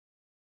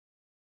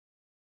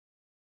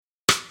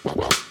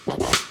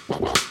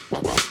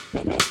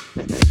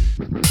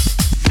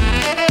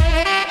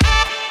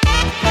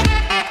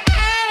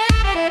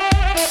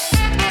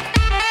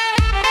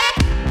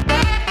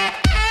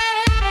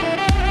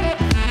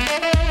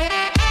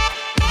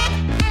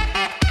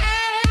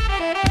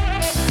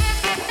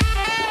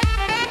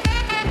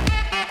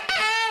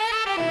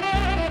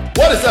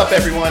up,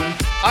 everyone?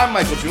 I'm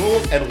Michael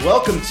Jewell, and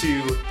welcome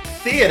to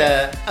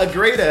Theater, a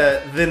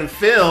Greater Than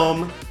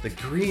Film, The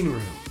Green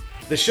Room.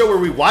 The show where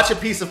we watch a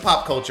piece of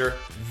pop culture,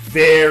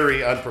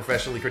 very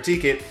unprofessionally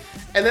critique it,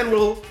 and then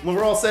when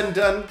we're all said and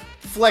done,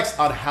 flex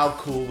on how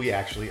cool we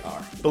actually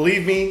are.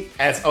 Believe me,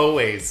 as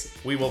always,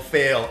 we will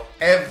fail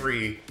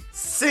every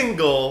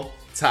single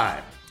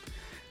time.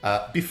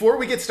 Before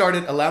we get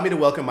started, allow me to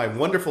welcome my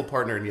wonderful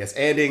partner in Yes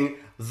Anding,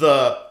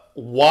 the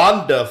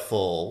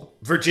wonderful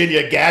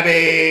Virginia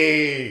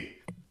Gabby.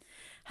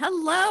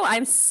 Hello,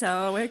 I'm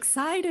so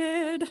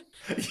excited.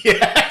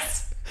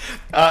 Yes.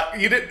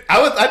 You did.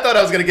 I thought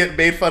I was gonna get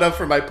made fun of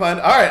for my pun.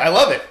 All right, I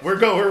love it. We're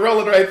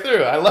rolling right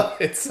through. I love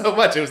it so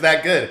much. It was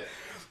that good.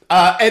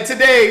 And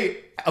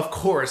today, of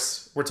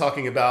course, we're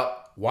talking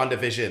about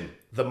WandaVision,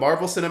 the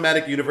Marvel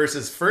Cinematic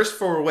Universe's first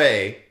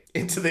foray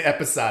into the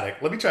episodic.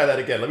 Let me try that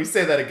again. Let me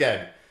say that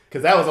again,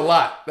 because that was a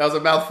lot. That was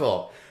a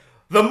mouthful.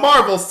 The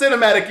Marvel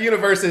Cinematic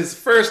Universe's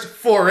first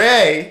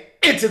foray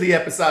into the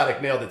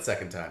episodic. Nailed it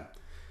second time.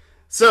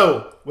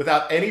 So,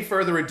 without any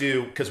further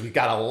ado, because we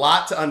got a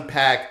lot to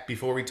unpack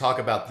before we talk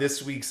about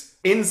this week's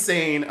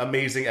insane,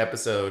 amazing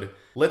episode,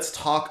 let's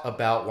talk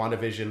about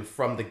WandaVision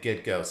from the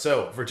get-go.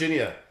 So,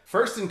 Virginia,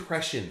 first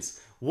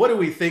impressions. What do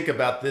we think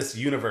about this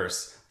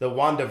universe, the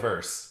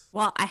WandaVerse?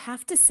 Well, I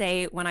have to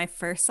say, when I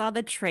first saw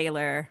the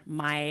trailer,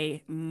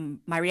 my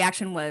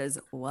reaction was,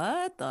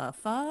 "What the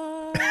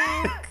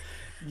fuck?"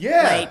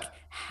 Yeah. Like,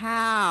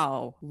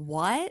 how?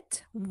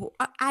 What?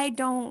 I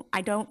don't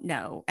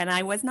know. And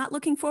I was not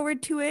looking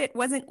forward to it.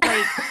 Wasn't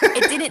like,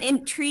 it didn't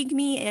intrigue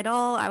me at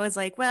all. I was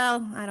like,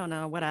 well, I don't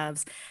know,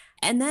 whatevs.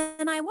 And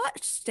then I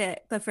watched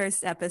it, the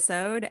first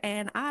episode,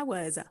 and I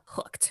was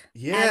hooked.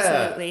 Yeah.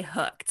 Absolutely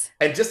hooked.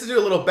 And just to do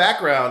a little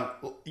background,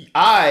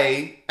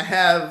 I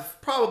have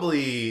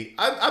probably,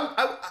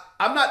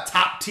 I'm not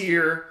top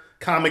tier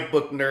comic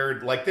book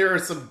nerd. Like, there are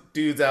some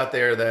dudes out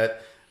there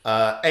that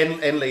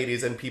and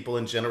ladies and people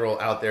in general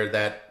out there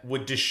that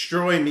would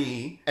destroy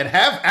me and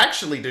have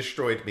actually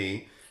destroyed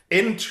me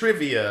in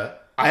trivia.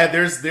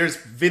 There's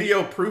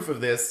video proof of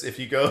this. If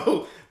you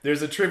go,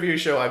 there's a trivia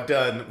show I've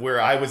done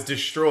where I was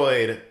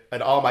destroyed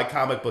at all my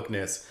comic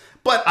bookness.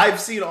 But I've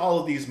seen all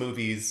of these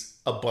movies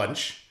a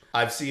bunch.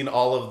 I've seen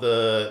all of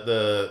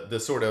the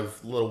sort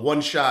of little one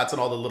shots and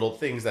all the little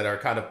things that are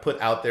kind of put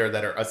out there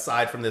that are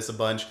aside from this a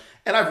bunch.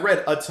 And I've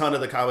read a ton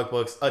of the comic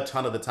books a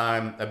ton of the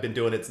time. I've been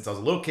doing it since I was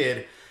a little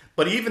kid.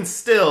 But even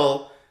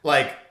still,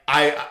 like,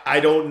 I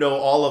don't know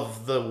all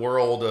of the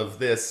world of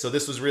this. So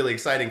this was really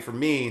exciting for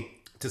me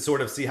to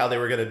sort of see how they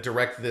were going to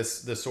direct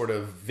this sort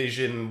of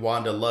Vision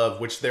Wanda love,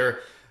 which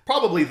they're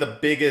probably the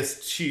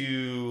biggest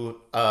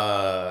two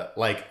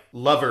like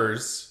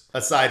lovers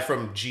aside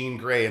from Jean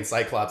Grey and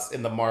Cyclops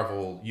in the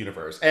Marvel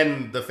universe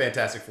and the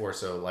Fantastic Four.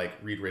 So like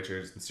Reed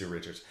Richards and Sue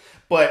Richards.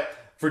 But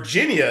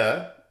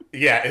Virginia,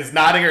 yeah, is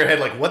nodding her head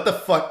like, what the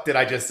fuck did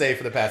I just say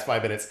for the past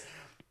 5 minutes?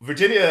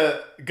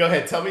 Virginia, go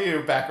ahead. Tell me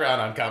your background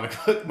on comic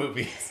book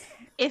movies.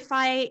 If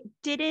I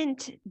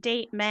didn't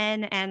date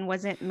men and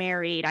wasn't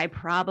married, I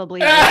probably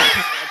wouldn't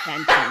pay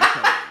attention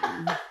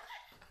to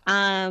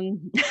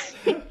them.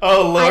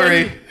 Oh,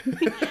 Lori.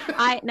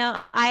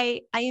 I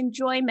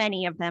enjoy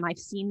many of them. I've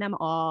seen them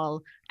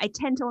all. I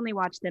tend to only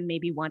watch them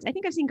maybe once. I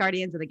think I've seen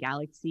Guardians of the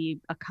Galaxy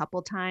a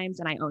couple times,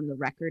 and I own the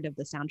record of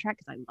the soundtrack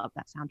because I love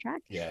that soundtrack.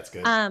 Yeah, it's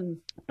good.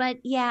 But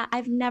yeah,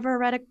 I've never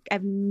read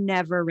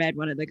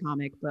one of the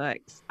comic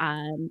books.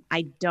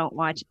 I don't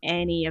watch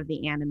any of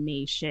the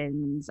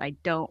animations. I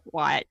don't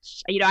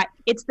watch,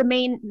 it's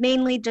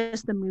mainly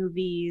just the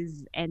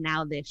movies and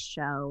now this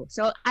show.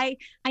 So I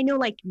know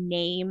like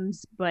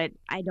names, but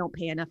I don't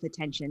pay enough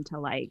attention to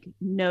like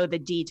know the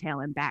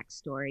detail and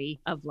backstory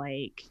of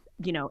like,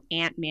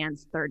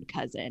 Ant-Man's third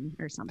cousin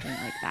or something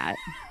like that.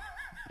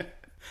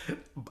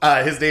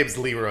 His name's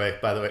Leroy,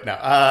 by the way.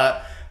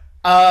 No.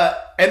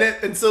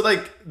 And so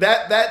like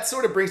that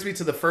sort of brings me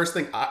to the first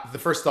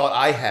thought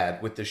I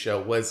had with the show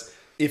was,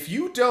 if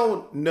you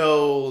don't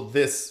know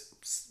this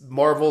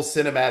Marvel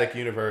Cinematic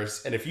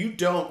Universe and if you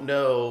don't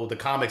know the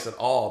comics at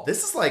all,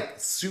 this is like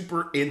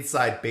super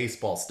inside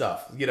baseball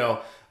stuff.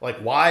 Like,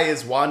 why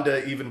is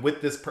Wanda even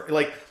with this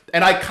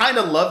and I kind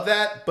of love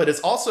that, but it's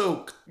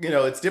also,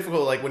 it's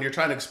difficult, like, when you're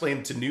trying to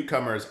explain to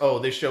newcomers, oh,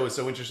 this show is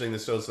so interesting,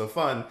 this show is so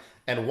fun,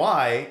 and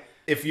why,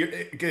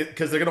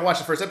 because they're going to watch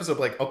the first episode,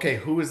 like, okay,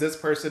 who is this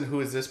person, why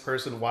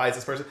is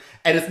this person,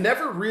 and it's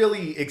never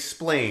really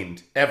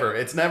explained, ever.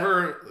 It's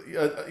never,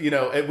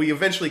 we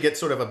eventually get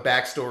sort of a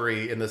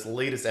backstory in this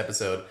latest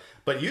episode,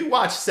 but you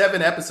watch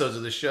 7 episodes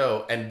of the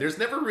show, and there's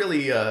never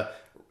really a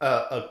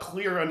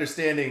clear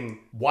understanding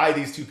why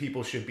these two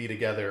people should be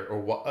together,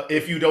 or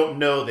if you don't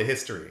know the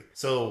history.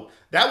 So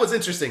that was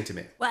interesting to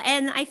me. Well,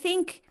 and I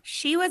think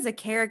she was a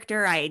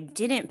character I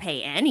didn't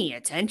pay any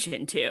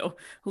attention to.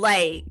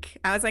 Like,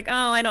 I was like,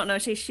 oh, I don't know.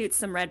 She shoots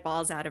some red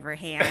balls out of her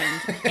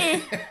hand.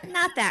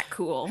 Not that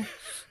cool.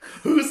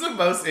 Who's the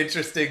most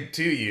interesting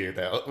to you,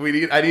 though?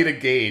 I need a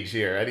gauge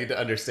here. I need to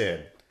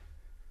understand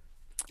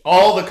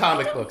all the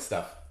comic book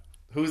stuff.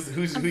 Who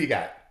you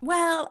got?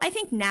 Well, I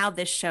think now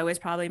this show is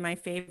probably my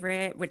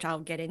favorite, which I'll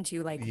get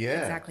into like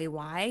Yeah. exactly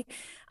why.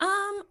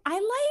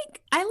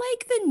 I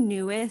like the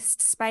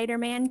newest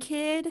Spider-Man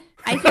kid.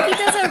 I think he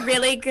does a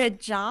really good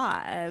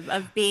job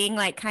of being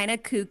like kind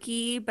of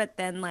kooky, but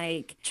then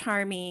like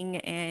charming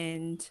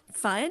and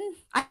fun.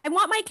 I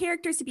want my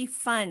characters to be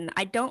fun.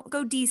 I don't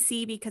go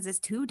DC because it's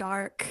too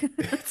dark.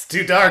 It's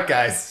too dark,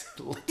 guys.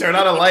 Turn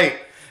on a light.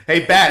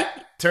 Hey,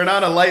 Bat, turn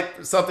on a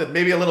light, something,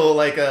 maybe a little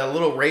like a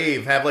little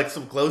rave, have like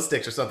some glow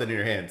sticks or something in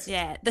your hands.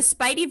 Yeah, the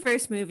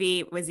Spideyverse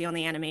movie was the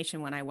only animation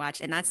one I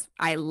watched, and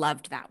I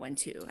loved that one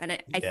too. And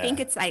I think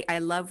Yeah. I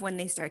love when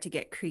they start to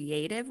get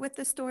creative with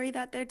the story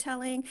that they're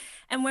telling,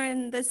 and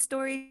when the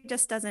story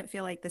just doesn't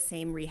feel like the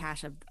same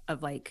rehash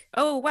of like,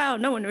 oh wow,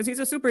 no one knows he's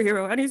a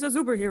superhero and he's a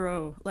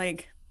superhero.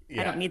 Like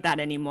I don't Yeah. need that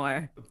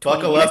anymore. 20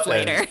 Buckle years up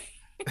later.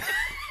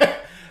 then.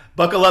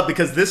 Buckle up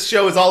because this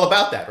show is all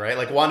about that, right?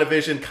 Like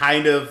WandaVision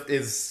kind of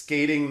is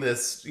skating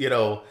this,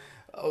 uh,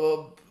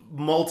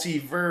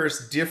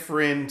 multiverse,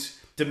 different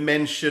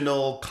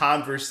dimensional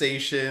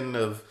conversation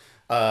of,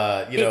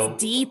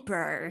 It's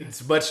deeper.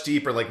 it's much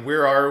deeper. Like,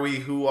 where are we?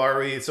 Who are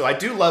we? So I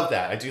do love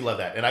that. I do love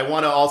that. And I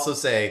want to also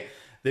say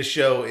this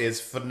show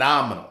is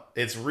phenomenal.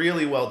 It's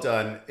really well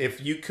done.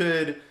 If you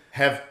could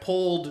have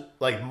pulled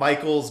like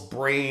Michael's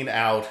brain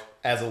out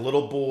as a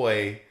little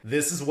boy,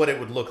 this is what it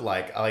would look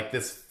like. Like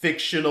this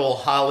fictional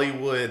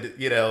Hollywood,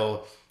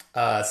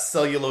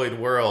 celluloid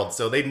world.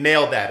 So they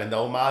nailed that. And the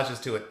homages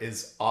to it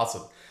is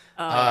awesome.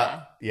 Oh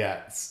yeah.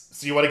 Yeah.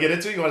 So you want to get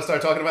into it? You want to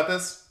start talking about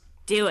this?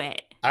 Do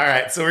it. All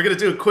right, so we're gonna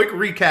do a quick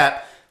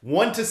recap.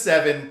 1 to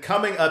 7,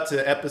 coming up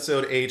to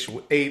episode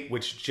eight,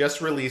 which just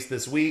released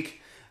this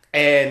week,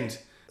 and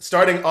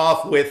starting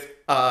off with,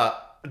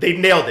 they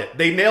nailed it.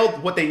 They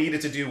nailed what they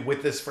needed to do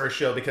with this first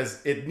show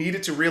because it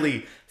needed to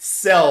really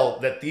sell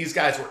that these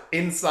guys were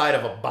inside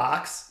of a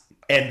box,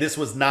 and this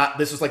was not.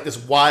 This was like this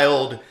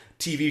wild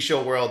TV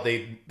show world.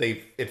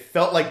 It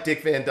felt like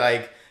Dick Van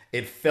Dyke.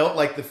 It felt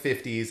like the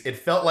 50s. It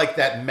felt like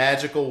that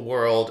magical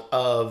world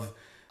of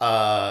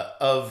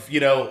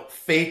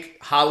fake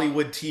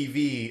Hollywood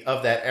TV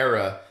of that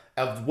era,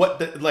 of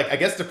what I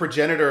guess the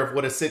progenitor of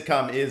what a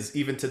sitcom is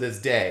even to this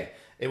day.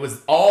 It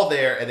was all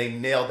there and they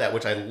nailed that,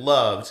 which I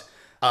loved.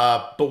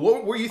 But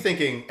what were you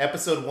thinking?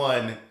 Episode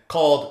 1,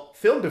 called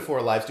Filmed Before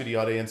a Live Studio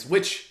Audience,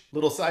 which,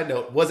 little side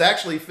note, was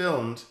actually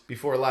filmed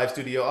before a live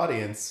studio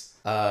audience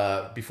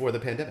before the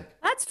pandemic.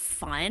 That's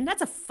fun.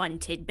 That's a fun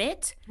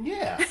tidbit.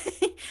 Yeah.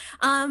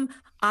 um,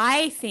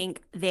 I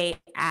think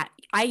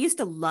I used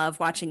to love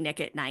watching Nick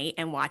at Night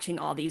and watching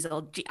all these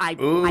old. I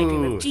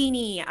Dream of Ooh,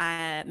 Jeannie,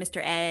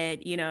 Mr.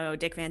 Ed,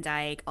 Dick Van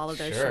Dyke, all of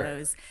those sure.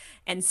 shows,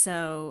 and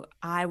so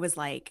I was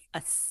like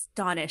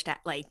astonished at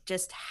like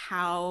just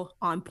how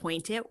on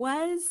point it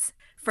was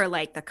for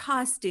like the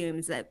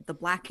costumes, that the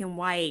black and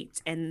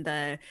white, and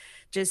the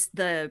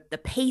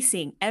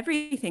pacing.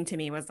 Everything to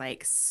me was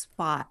like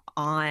spot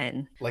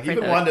on Like for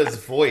even the Wanda's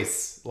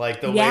voice,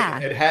 like the way yeah.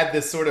 it had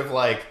this sort of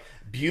like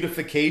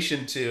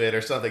beautification to it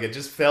or something. It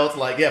just felt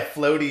like, yeah,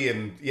 floaty,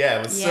 and yeah,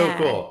 it was so Yeah.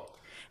 cool.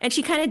 And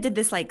she kind of did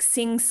this like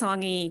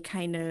sing-songy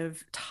kind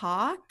of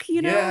talk,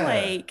 Yeah.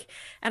 like,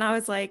 and I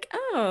was like,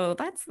 oh,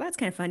 that's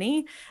kind of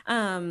funny.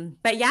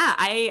 But yeah,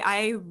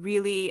 I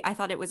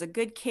thought it was a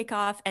good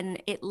kickoff,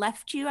 and it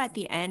left you at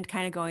the end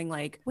kind of going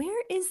like,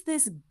 where is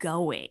this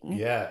going?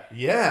 Yeah,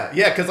 yeah,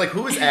 yeah. Because like,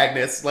 who is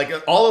Agnes? Like,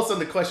 all of a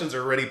sudden, the questions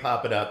are already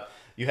popping up.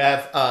 You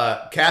have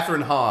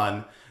Catherine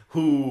Hahn,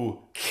 who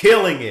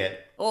killing it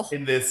Oh,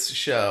 in this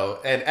show,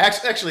 and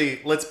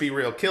actually, let's be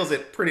real, kills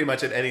it pretty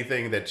much in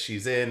anything that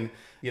she's in.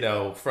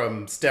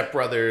 From Step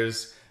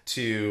Brothers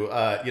to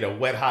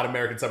Wet Hot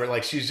American Summer.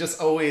 Like, she's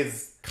just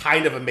always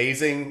kind of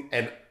amazing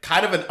and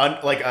kind of an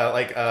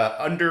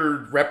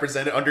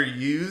underrepresented,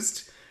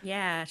 underused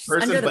yeah, she's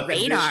person, under the but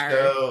in this radar.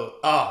 show,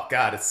 oh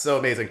god, it's so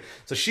amazing.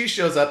 So she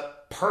shows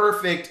up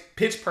perfect,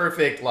 pitch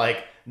perfect,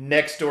 like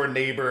next door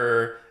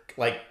neighbor,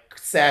 like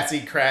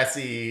sassy,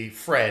 crassy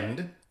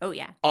friend. Oh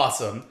yeah.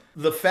 Awesome.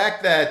 The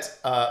fact that,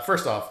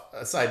 first off,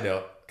 a side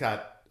note,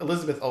 God,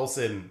 Elizabeth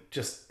Olsen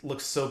just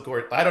looks so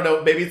gorgeous. I don't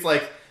know, maybe it's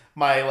like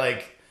my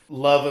like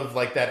love of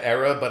like that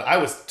era, but I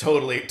was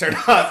totally turned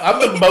on. I'm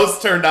the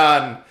most turned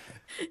on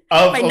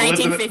of By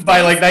Elizabeth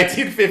by 1950s. like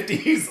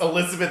 1950s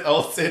Elizabeth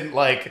Olsen,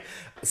 like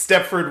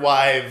Stepford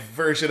Wife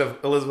version of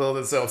Elizabeth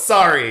Olsen. So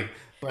sorry,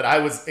 but I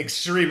was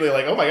extremely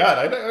like, oh my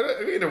god,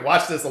 I need to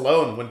watch this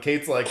alone when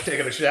Kate's like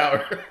taking a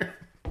shower.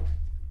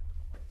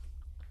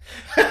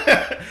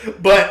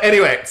 But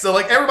anyway, so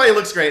like everybody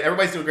looks great,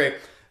 everybody's doing great,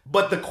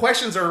 but the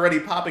questions are already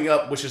popping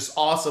up, which is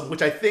awesome,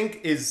 which I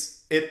think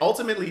is it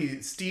ultimately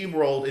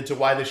steamrolled into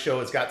why this show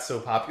has got so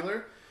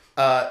popular.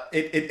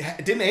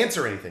 It didn't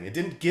answer anything. It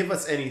didn't give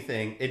us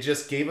anything. It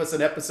just gave us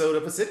an episode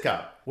of a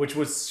sitcom, which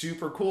was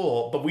super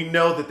cool. But we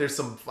know that there's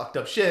some fucked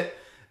up shit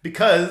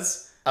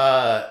because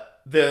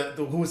the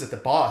who was it? The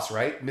boss,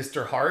 right?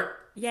 Mr. Hart,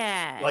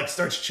 Yeah. like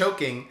starts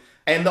choking,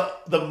 and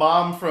the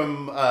mom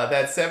from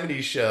that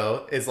 '70s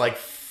show is like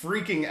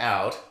freaking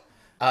out,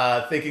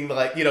 thinking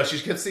like she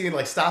kept saying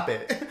like, "Stop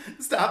it,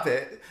 stop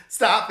it,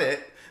 stop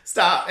it."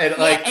 Stop. And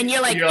Yeah, and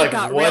you're like, it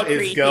got real what is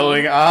creepy.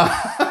 going on?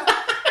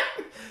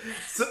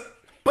 So,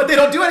 but they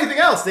don't do anything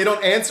else. They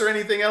don't answer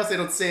anything else. They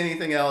don't say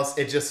anything else.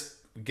 It just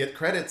get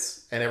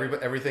credits and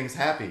everything's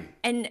happy.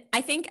 And I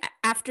think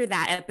after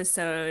that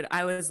episode,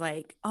 I was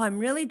like, oh, I'm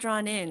really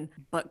drawn in,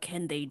 but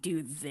can they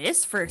do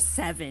this for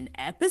 7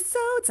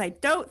 episodes? I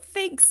don't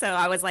think so.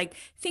 I was like,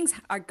 things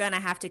are going to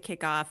have to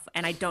kick off.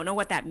 And I don't know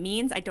what that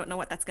means. I don't know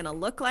what that's going to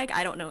look like.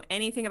 I don't know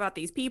anything about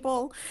these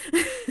people.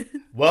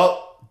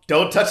 Well,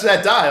 don't touch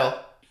that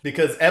dial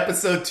because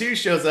episode 2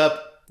 shows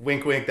up.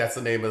 Wink, wink. That's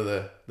the name of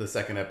the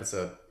second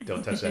episode.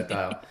 Don't touch that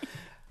dial.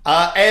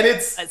 And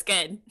That's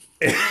good.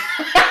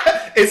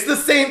 It's the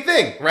same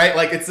thing, right?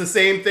 Like it's the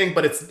same thing,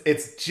 but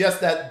it's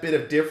just that bit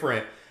of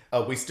different.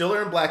 We still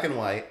are in black and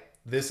white.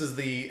 This is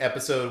the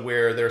episode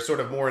where they're sort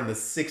of more in the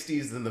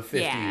 60s than the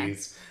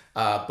 50s.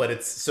 Yeah. But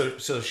it's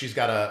so she's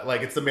got a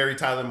like it's the Mary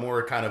Tyler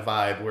Moore kind of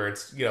vibe where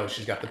it's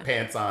she's got the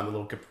pants on, the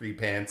little capri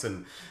pants,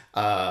 and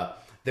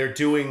they're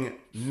doing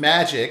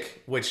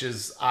magic, which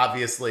is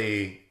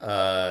obviously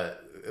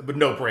but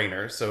no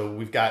brainer. So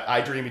we've got I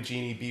Dream of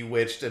Jeannie,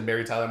 Bewitched, and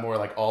Mary Tyler Moore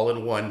like all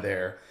in one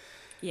there.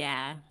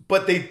 Yeah.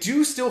 But they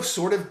do still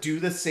sort of do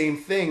the same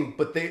thing,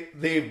 but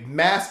they've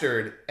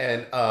mastered,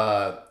 and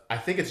I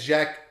think it's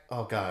Jack.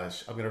 Oh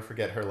gosh, I'm gonna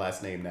forget her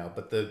last name now.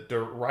 But the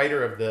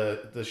writer of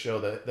the show,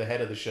 the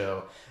head of the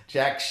show,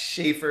 Jack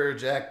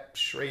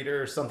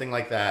Schrader, or something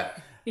like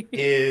that,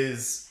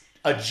 is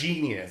a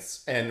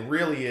genius and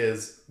really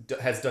has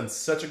done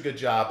such a good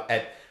job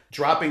at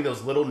dropping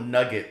those little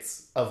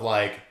nuggets of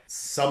like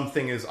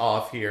something is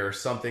off here,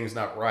 something's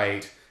not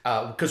right.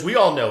 Because we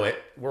all know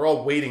it. We're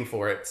all waiting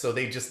for it. So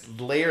they just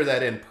layer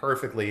that in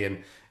perfectly.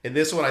 And in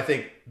this one, I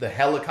think the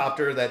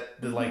helicopter,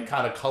 the like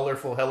kind of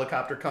colorful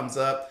helicopter comes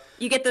up.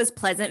 You get those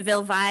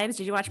Pleasantville vibes.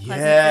 Did you watch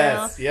Pleasantville?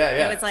 Yes.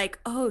 Yeah. It was like,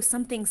 oh,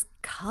 something's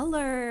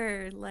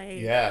color. Like,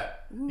 yeah.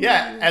 Ooh.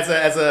 Yeah.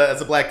 As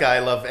a black guy,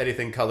 I love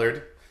anything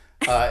colored.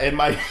 In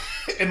my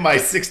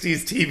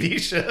 60s TV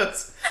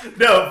shows.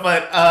 No,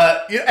 but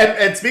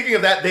and speaking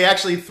of that, they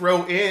actually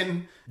throw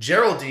in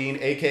Geraldine,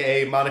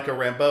 aka Monica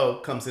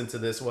Rambeau, comes into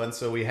this one.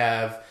 So we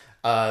have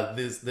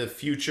the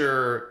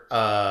future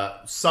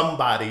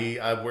somebody.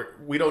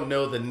 We don't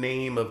know the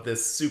name of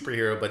this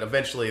superhero, but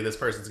eventually this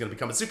person's going to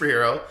become a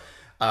superhero.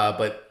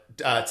 But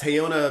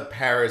Teyonah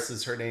Parris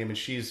is her name, and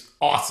she's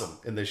awesome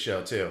in this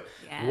show too.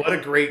 Yeah. What a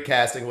great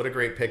casting! What a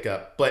great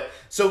pickup! But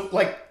so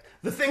like.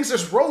 The thing's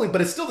just rolling, but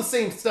it's still the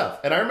same stuff.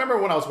 And I remember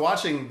when I was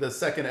watching the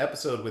second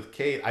episode with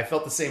Kate, I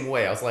felt the same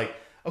way. I was like,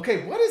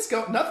 okay, what is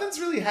going?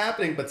 Nothing's really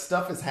happening, but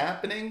stuff is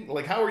happening.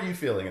 Like, how are you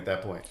feeling at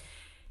that point?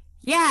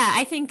 Yeah,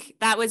 I think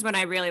that was when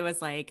I really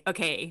was like,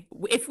 okay,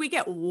 if we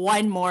get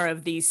one more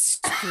of these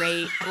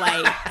straight,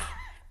 like,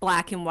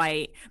 black and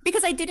white,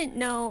 because I didn't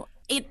know.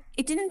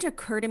 It didn't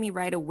occur to me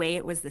right away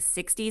it was the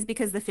 60s,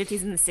 because the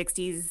 50s and the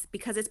 60s,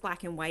 because it's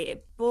black and white,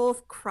 it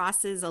both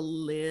crosses a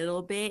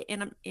little bit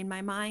in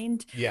my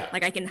mind. Yeah.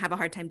 Like I can have a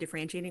hard time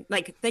differentiating.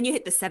 Like then you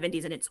hit the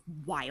 70s and it's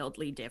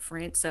wildly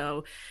different.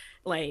 So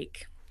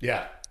like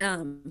yeah.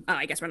 Oh,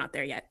 I guess we're not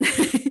there yet. But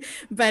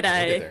we'll get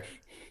there.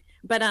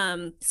 But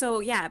so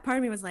yeah, part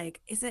of me was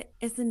like, is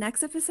the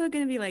next episode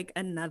gonna be like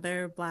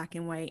another black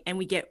and white and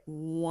we get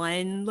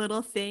one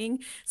little thing?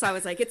 So I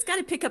was like, it's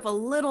gotta pick up a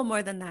little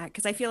more than that,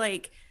 because I feel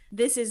like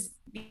these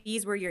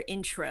were your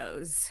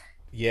intros.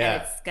 Yeah.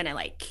 And it's gonna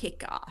like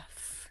kick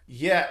off.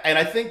 Yeah, and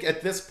I think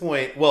at this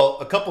point, well,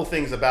 a couple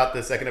things about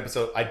the second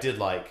episode I did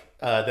like.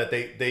 That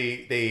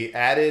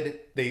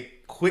they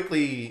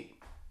quickly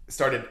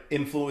started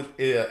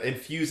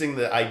infusing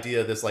the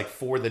idea of this like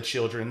for the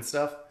children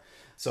stuff.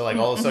 So like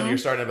all of a sudden you're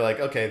starting to be like,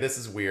 okay, this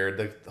is weird.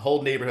 The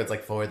whole neighborhood's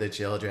like for the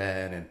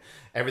children and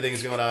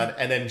everything's going on.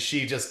 And then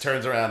she just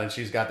turns around and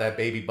she's got that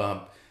baby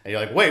bump. And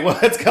you're like, wait,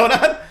 what's going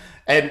on?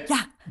 And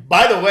yeah.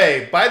 By the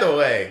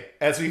way,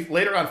 as we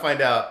later on find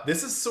out,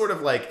 this is sort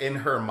of like in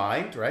her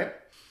mind, right?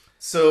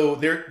 So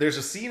there's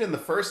a scene in the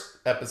first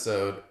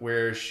episode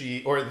where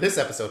this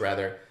episode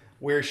rather,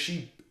 where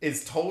she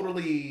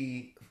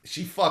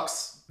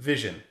fucks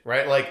Vision,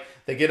 right? Like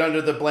they get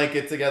under the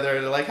blanket together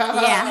and they're like, ha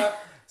ha. Yeah.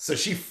 So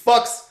she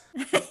fucks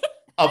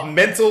a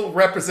mental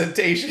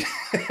representation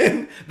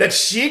that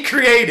she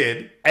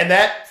created, and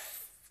that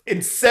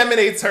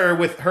inseminates her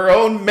with her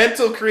own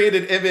mental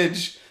created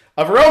image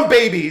of her own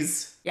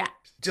babies. Yeah.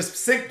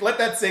 Just let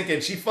that sink in.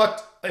 She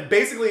fucked.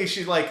 Basically,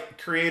 she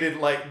like created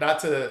like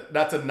not to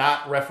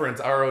reference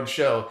our own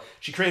show.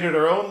 She created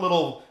her own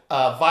little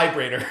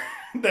vibrator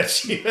that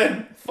she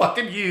then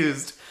fucking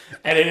used,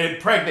 and it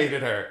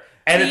impregnated her.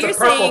 And it's a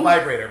purple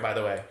vibrator, by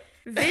the way.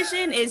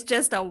 Vision is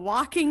just a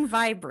walking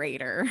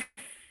vibrator.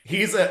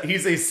 He's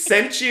a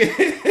sentient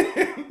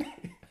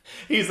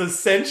he's a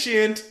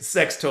sentient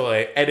sex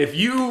toy. And if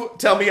you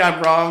tell me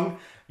I'm wrong,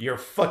 you're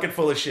fucking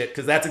full of shit,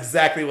 because that's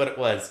exactly what it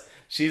was.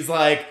 She's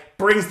like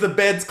brings the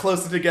beds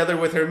closer together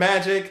with her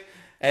magic,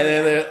 and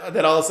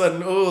then all of a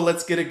sudden, ooh,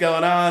 let's get it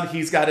going on.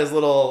 He's got his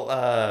little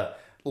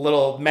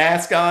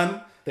mask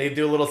on. They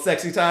do a little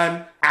sexy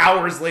time.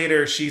 Hours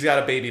later, she's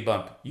got a baby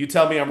bump. You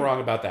tell me I'm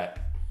wrong about that.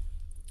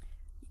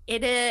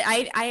 It is.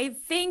 I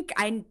think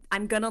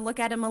I'm gonna look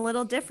at him a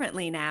little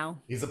differently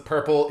now. He's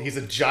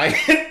a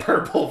giant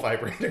purple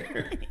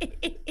vibrator.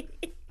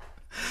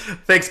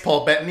 Thanks,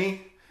 Paul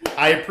Bettany.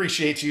 I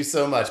appreciate you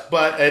so much.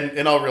 But and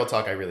in all real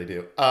talk, I really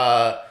do.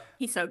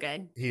 He's so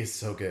good. He's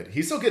so good.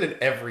 He's so good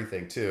at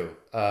everything too.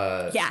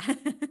 Yeah.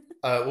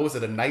 What was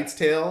it? A Knight's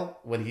Tale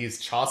when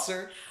he's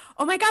Chaucer.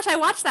 Oh my gosh, I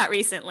watched that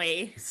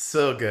recently.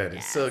 So good.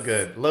 Yes. So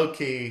good. Low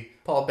key,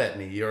 Paul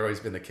Bettany. You've always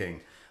been the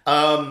king.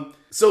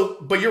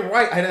 But you're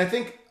right. I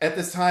think at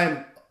this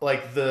time,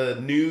 like the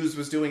news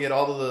was doing it,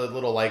 all of the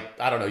little like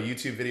I don't know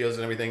YouTube videos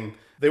and everything.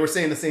 They were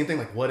saying the same thing,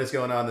 like what is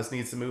going on? This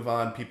needs to move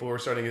on. People were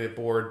starting to get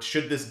bored.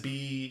 Should this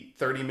be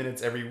 30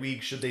 minutes every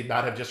week? Should they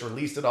not have just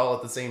released it all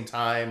at the same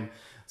time?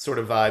 Sort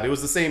of vibe. It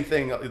was the same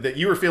thing that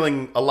you were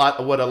feeling a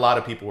lot. What a lot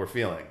of people were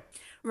feeling.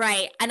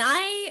 Right. And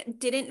I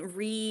didn't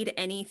read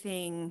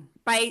anything.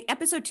 By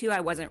episode 2,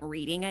 I wasn't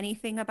reading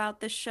anything about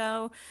this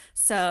show.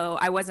 So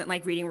I wasn't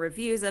like reading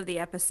reviews of the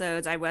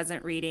episodes. I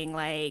wasn't reading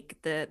like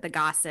the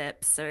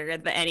gossips or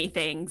the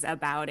anythings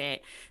about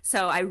it.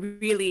 So I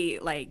really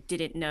like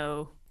didn't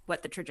know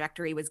what the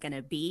trajectory was going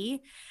to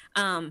be.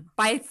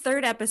 By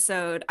third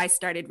episode, I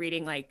started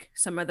reading like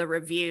some of the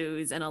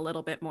reviews and a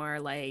little bit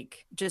more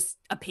like just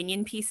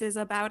opinion pieces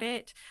about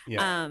it.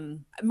 Yeah.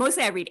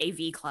 Mostly I read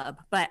AV Club,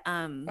 but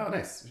Oh,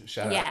 nice.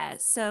 Shout out. yeah.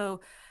 So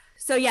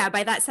yeah,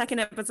 by that second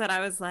episode,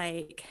 I was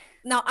like,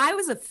 now I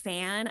was a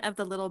fan of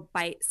the little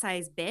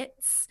bite-sized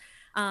bits.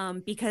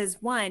 Because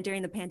one,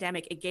 during the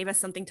pandemic, it gave us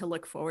something to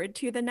look forward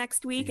to the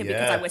next week. And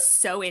because I was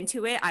so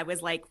into it, I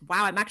was like,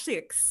 wow, I'm actually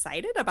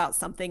excited about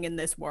something in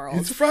this world.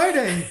 It's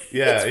Friday.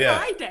 Yeah, It's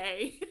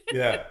Friday.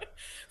 Yeah.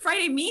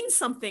 Friday means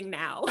something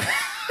now.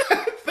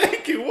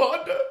 Thank you,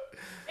 Wanda.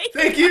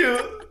 Thank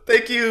you.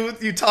 Thank you,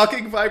 you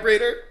talking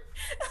vibrator.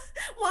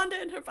 Wanda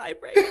and her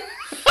vibrator.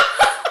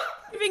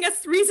 Giving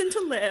us reason to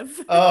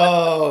live.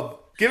 Oh,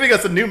 giving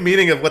us a new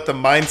meaning of what the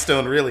Mind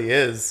Stone really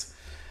is.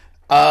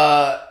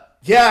 Yeah.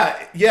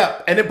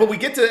 But we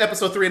get to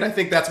episode 3, and I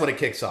think that's when it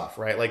kicks off,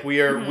 right? Like we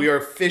are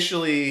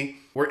officially,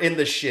 we're in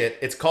the shit.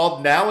 It's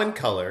called Now in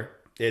Color.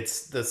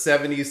 It's the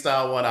 70s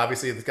style one.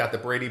 Obviously, it's got the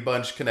Brady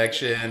Bunch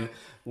connection,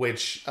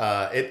 which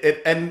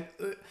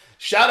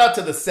shout out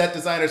to the set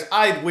designers.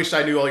 I wish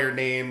I knew all your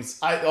names.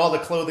 All the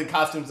clothing,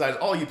 costume designers,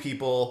 all you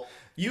people.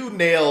 You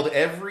nailed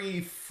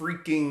every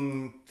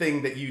freaking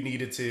thing that you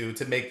needed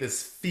to make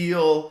this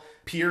feel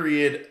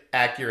period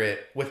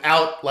accurate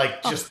without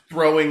like just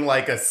throwing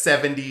like a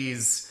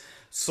 70s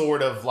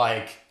sort of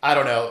like, I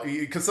don't know,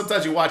 because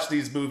sometimes you watch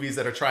these movies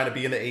that are trying to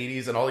be in the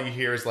 80s and all you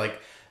hear is like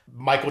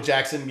Michael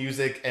Jackson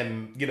music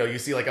and you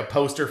see like a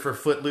poster for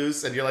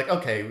Footloose and you're like,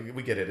 okay,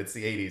 we get it, it's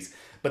the 80s.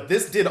 But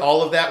this did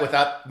all of that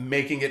without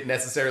making it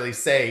necessarily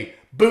say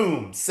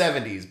boom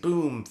 70s,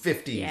 boom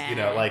 50s,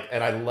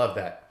 and I love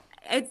that.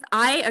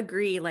 I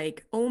agree.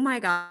 Like, oh my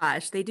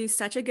gosh, they do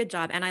such a good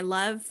job. And I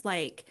love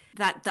like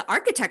that the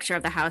architecture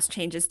of the house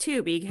changes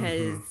too,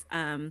 because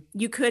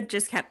you could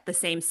just kept the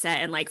same set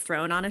and like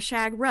thrown on a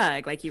shag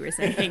rug, like you were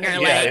saying, or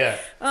oh,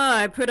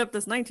 I put up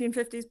this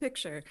 1950s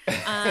picture.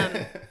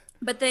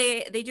 But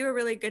they do a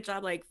really good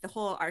job, like the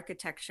whole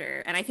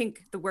architecture. And I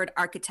think the word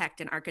architect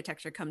and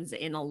architecture comes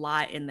in a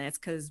lot in this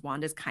because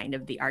Wanda's kind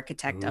of the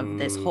architect of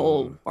this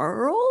whole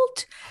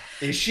world.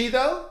 Is she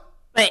though?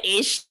 But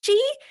is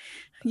she?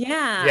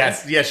 Yeah.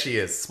 Yes, she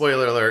is.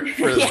 Spoiler alert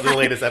for the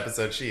latest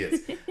episode, she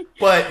is.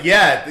 But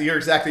yeah, you're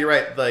exactly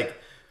right. Like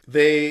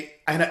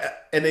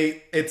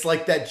it's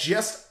like that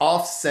just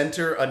off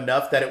center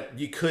enough that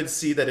you could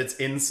see that it's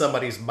in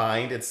somebody's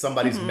mind. It's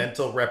somebody's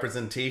mental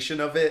representation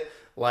of it.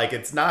 Like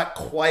it's not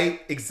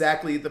quite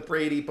exactly the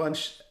Brady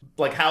Bunch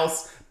like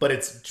house, but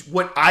it's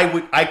what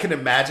I can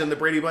imagine the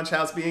Brady Bunch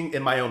house being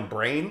in my own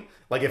brain.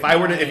 Like if you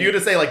were to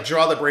say like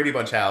draw the Brady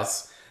Bunch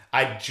house,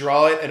 I'd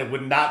draw it and it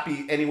would not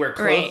be anywhere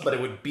close, but it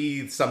would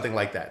be something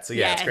like that. So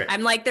yeah, it's great.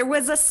 I'm like, there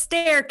was a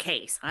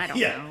staircase. I don't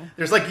know.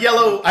 There's like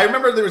yellow. I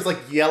remember there was like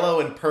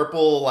yellow and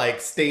purple like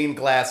stained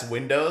glass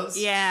windows.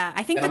 Yeah.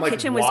 I think the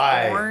kitchen was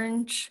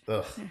orange.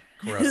 Ugh,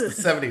 gross.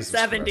 The 70s was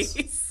 70s.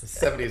 Gross. The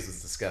 70s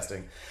was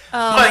disgusting.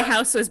 Oh, my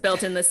house was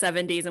built in the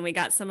 70s and we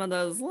got some of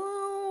those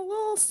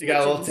little You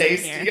got a little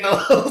taste? You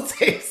got a little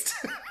taste.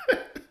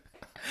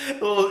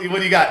 What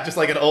do you got? Just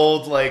like an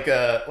old, like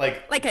a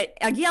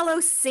yellow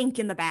sink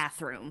in the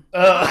bathroom.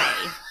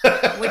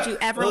 Would you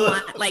ever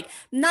want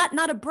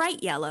not a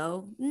bright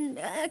yellow,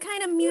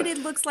 kind of muted,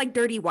 looks like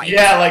dirty white?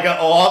 Yeah, like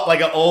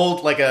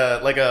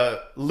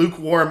a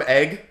lukewarm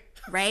egg.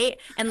 Right?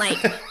 And like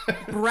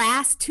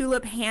brass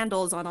tulip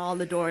handles on all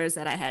the doors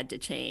that I had to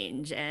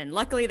change. And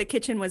luckily the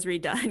kitchen was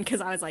redone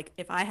because I was like,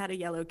 if I had a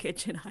yellow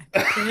kitchen,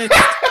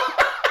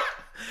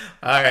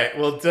 All right.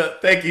 Well,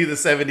 thank you, the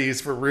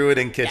 70s, for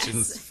ruining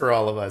kitchens for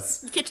all of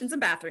us. Kitchens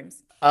and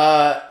bathrooms.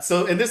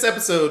 So in this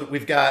episode,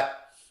 we've got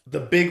the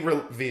big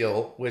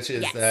reveal, which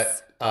is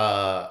that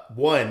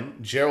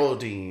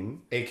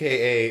Geraldine,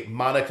 a.k.a.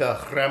 Monica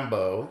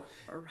Rambeau,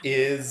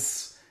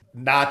 is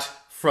not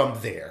from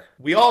there.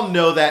 We all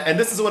know that. And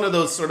this is one of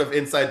those sort of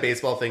inside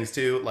baseball things,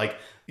 too. Like,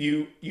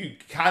 you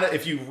kind of,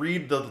 if you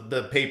read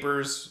the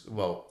papers,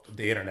 well,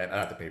 the internet,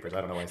 not the papers.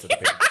 I don't know why I said the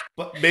papers,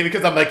 but maybe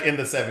because I'm like in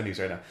the 70s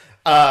right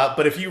now.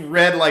 But if you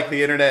read like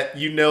the internet,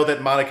 you know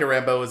that Monica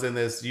Rambeau was in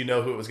this. You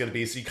know who it was going to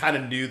be, so you kind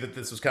of knew that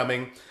this was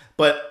coming.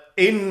 But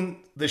in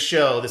the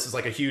show, this is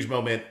like a huge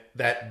moment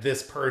that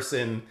this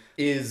person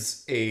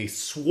is a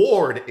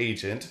SWORD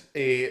agent,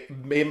 a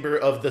member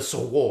of the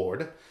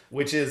SWORD,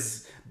 which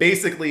is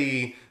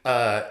basically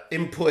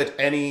input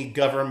any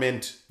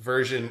government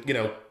version,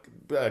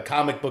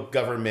 comic book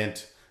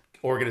government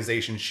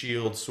organization,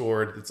 shield,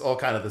 sword. It's all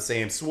kind of the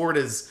same. SWORD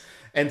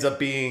ends up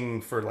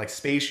being for like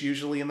space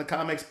usually in the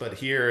comics, but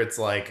here it's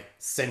like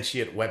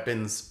sentient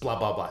weapons, blah,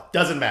 blah, blah.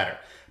 Doesn't matter.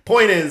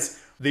 Point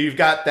is, you've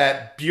got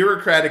that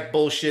bureaucratic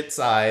bullshit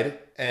side,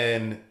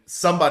 and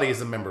somebody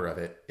is a member of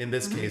it. In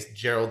this case,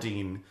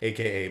 Geraldine,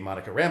 aka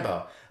Monica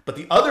Rambeau. But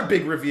the other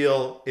big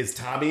reveal is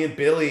Tommy and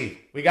Billy.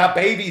 We got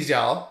babies,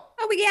 y'all.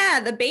 Oh yeah,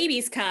 the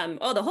babies come.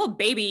 Oh, the whole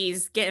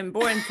babies getting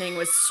born thing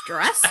was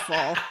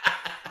stressful.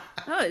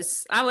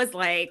 I was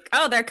like,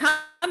 oh, they're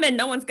coming.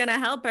 No one's gonna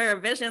help her.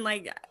 Vision,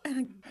 like,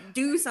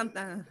 do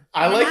something.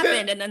 I like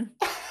happened? that. And then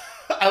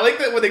I like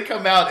that when they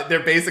come out, they're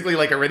basically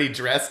like already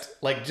dressed,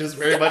 like just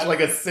very much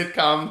like a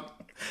sitcom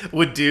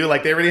would do.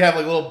 Like they already have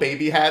like little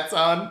baby hats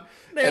on.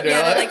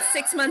 They're like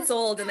 6 months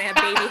old and they have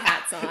baby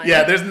hats on.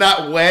 Yeah, there's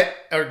not wet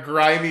or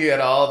grimy at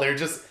all. They're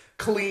just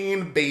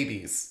clean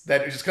babies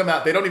that just come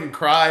out. They don't even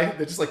cry.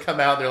 They just like come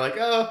out. They're like,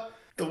 oh,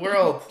 the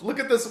world. Look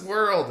at this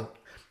world.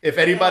 If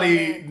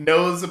anybody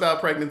knows about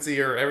pregnancy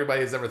or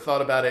everybody has ever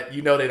thought about it,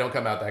 you know they don't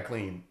come out that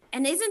clean.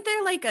 And isn't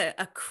there like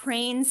a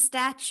crane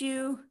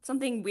statue?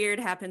 Something weird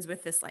happens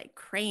with this like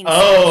crane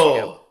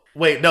statue.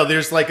 Wait, no,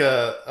 there's like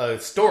a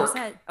stork.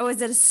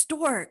 Is it a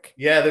stork?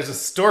 Yeah, there's a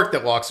stork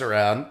that walks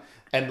around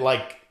and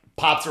like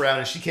pops around,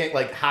 and she can't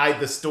like hide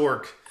the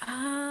stork.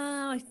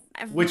 Oh,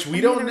 which we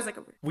don't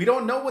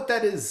know what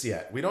that is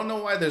yet. We don't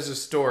know why there's a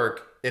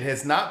stork. It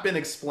has not been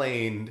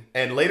explained.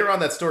 And later on,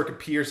 that stork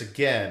appears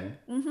again,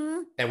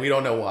 and we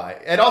don't know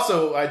why. And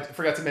also, I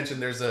forgot to mention,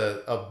 there's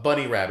a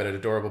bunny rabbit, an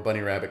adorable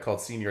bunny rabbit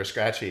called Senior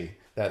Scratchy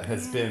that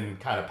has been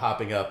kind of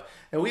popping up.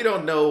 And we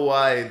don't know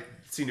why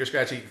Senior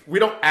Scratchy, we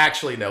don't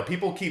actually know.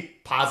 People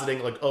keep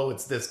positing like, oh,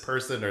 it's this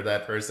person or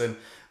that person.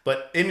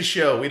 But in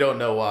show, we don't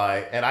know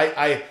why. And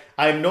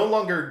I'm no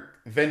longer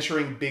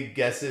venturing big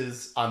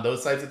guesses on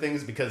those types of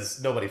things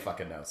because nobody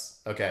fucking knows.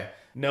 Okay?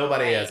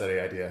 Nobody has any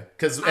idea.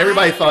 Because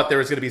everybody thought there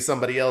was going to be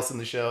somebody else in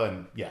the show.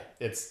 And yeah,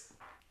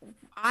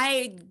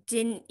 I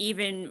didn't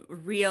even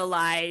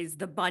realize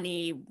the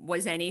bunny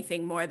was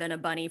anything more than a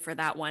bunny for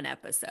that one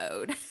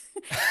episode.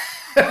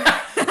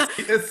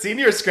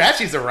 Senior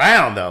Scratchy's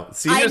around, though.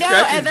 Senior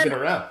Scratchy's been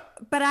around.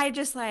 But I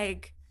just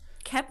like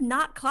kept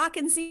not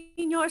clocking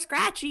Senior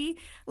Scratchy.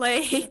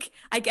 Like,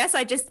 I guess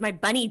my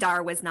bunny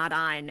dar was not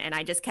on, and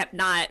I just kept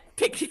not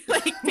picking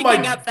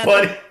up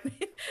that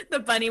the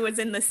bunny was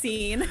in the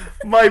scene.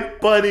 My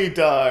bunny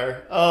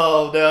dar.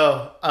 Oh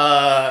no.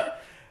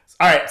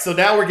 All right, so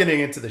now we're getting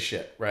into the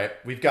shit, right?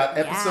 We've got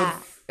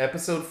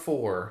episode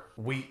 4.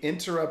 We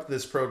interrupt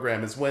this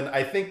program is when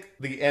I think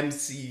the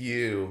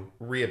MCU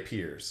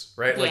reappears,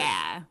 right? Yeah.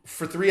 Like,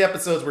 for 3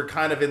 episodes, we're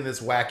kind of in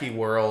this wacky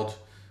world.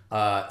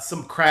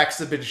 Some cracks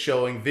have been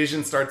showing.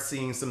 Vision starts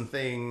seeing some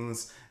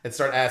things and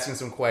start asking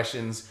some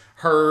questions.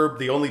 Herb,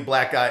 the only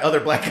other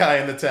black guy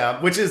in the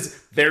town, which is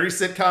very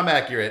sitcom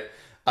accurate,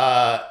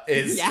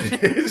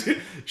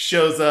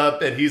 shows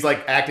up, and he's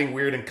like acting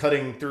weird and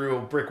cutting through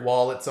a brick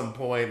wall at some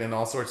point and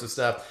all sorts of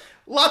stuff.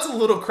 Lots of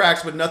little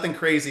cracks, but nothing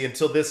crazy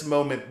until this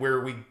moment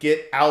where we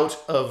get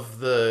out of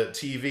the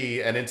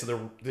TV and into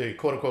the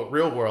quote unquote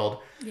real world.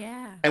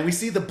 Yeah. And we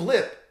see the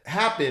blip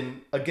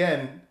happen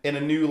again in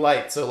a new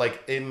light. So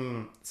like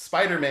in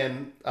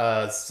Spider-Man,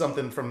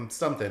 something from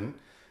something,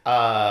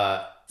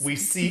 we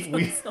see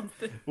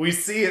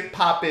it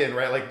pop in,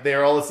 right? Like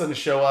they're all of a sudden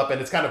show up, and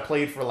it's kind of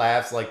played for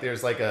laughs. Like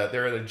there's like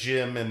they're at a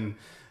gym, and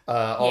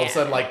all of a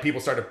sudden like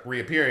people start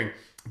reappearing.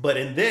 But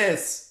in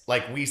this,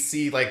 like we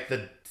see like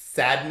the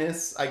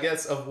sadness, I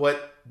guess, of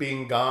what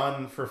being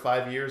gone for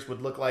 5 years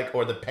would look like,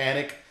 or the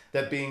panic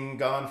that being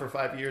gone for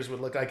 5 years would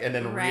look like, and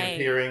then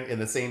reappearing in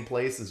the same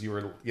place as you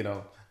were,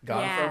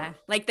 gone from.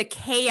 Like the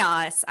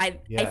chaos. I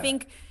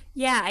think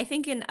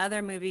in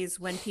other movies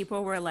when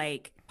people were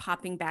like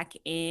popping back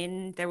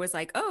in, there was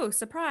like, oh,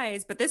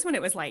 surprise. But this one,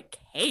 it was like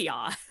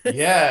chaos.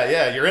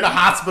 Yeah. You're in a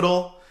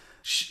hospital,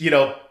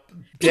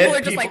 people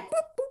are just like, boop,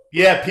 boop.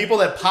 Yeah, people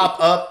that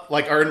pop up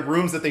like are in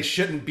rooms that they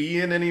shouldn't be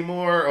in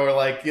anymore, or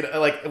like,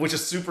 which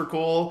is super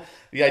cool.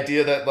 The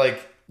idea that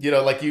like,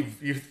 like you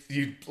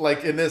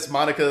like in this,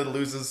 Monica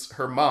loses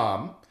her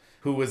mom,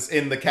 who was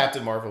in the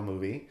Captain Marvel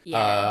movie.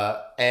 Yeah.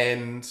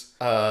 And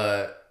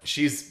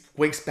she's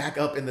wakes back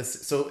up in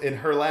this. So in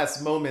her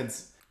last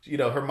moments,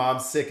 her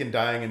mom's sick and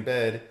dying in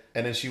bed.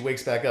 And then she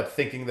wakes back up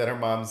thinking that her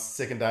mom's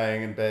sick and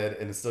dying in bed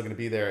and is still going to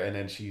be there. And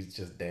then she's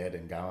just dead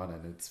and gone.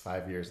 And it's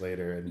 5 years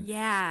later. And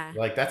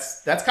like,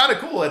 that's kind of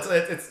cool.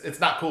 It's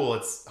not cool.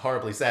 It's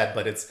horribly sad,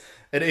 but it's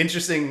an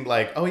interesting,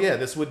 like, oh yeah,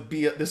 this would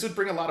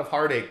bring a lot of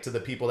heartache to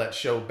the people that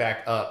show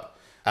back up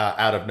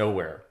out of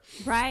nowhere.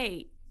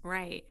 Right,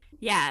 right.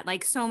 Yeah,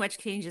 like so much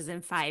changes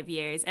in 5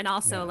 years. And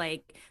also, Yeah.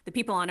 like, the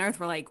people on Earth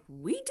were like,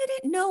 we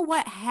didn't know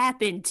what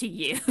happened to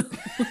you.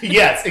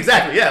 Yes,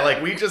 exactly. Yeah,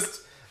 like we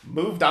just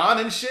moved on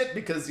and shit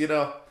because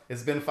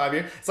it's been 5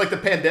 years. It's like the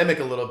pandemic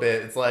a little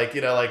bit. It's like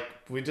like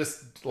we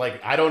just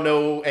like I don't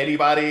know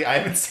anybody. I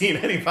haven't seen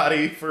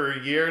anybody for a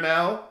year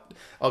now.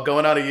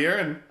 Going on a year,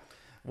 and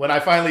when I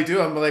finally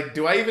do, I'm like,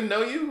 do I even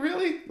know you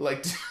really?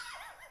 Like,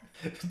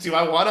 do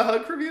I want a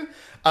hug from you?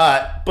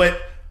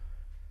 But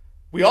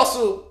we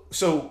also,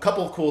 so a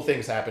couple of cool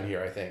things happen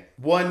here, I think.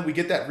 One, we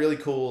get that really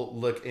cool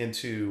look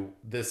into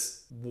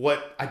this,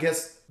 what I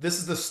guess this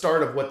is the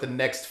start of what the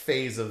next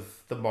phase of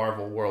the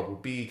Marvel world will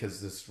be,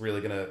 because it's really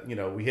gonna,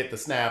 we hit the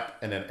snap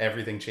and then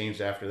everything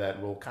changed after that,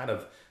 and we'll kind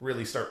of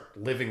really start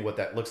living what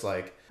that looks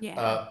like.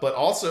 Yeah. But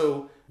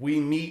also, we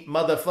meet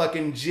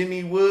motherfucking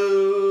Jimmy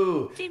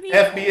Woo. Jimmy.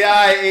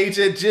 FBI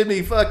agent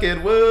Jimmy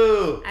fucking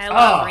Woo. I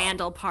love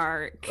Randall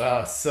Park.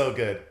 Oh, so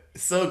good.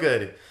 So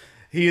good.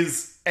 He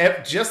is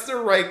just the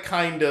right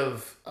kind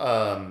of,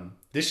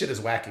 this shit is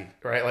wacky,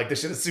 right? Like,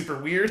 this shit is super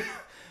weird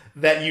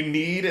that you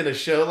need in a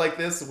show like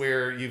this,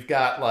 where you've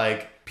got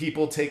like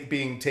people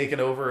being taken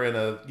over in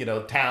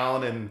a,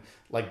 town and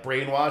like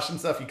brainwashed and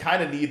stuff. You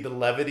kind of need the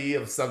levity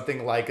of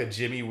something like a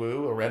Jimmy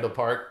Woo or Randall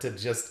Park to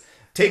just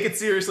take it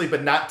seriously,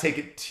 but not take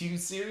it too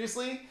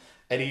seriously.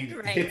 And he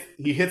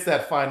hits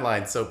that fine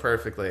line so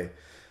perfectly.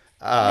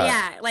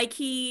 Yeah, like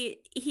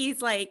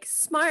he's like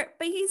smart,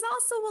 but he's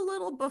also a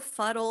little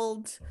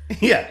befuddled.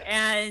 Yeah.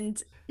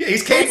 And yeah,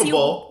 he's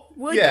capable.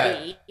 Would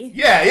be.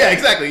 Yeah,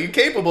 exactly. You're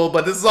capable,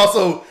 but this is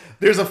also,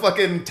 there's a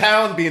fucking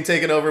town being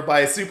taken over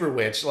by a super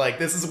witch. Like,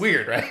 this is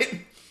weird,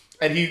 right?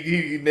 And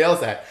he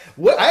nails that.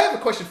 I have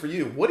a question for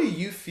you. What do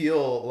you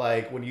feel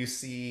like when you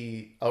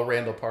see a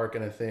Randall Park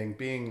and a thing,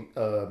 being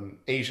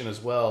Asian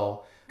as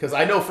well? Because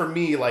I know for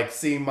me, like,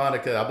 seeing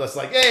Monica, I'm just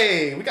like,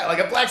 hey, we got like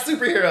a black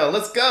superhero.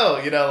 Let's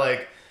go.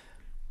 Like.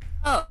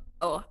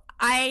 Oh,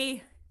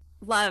 I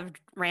loved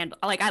Randall.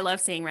 Like, I love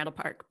seeing Randall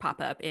Park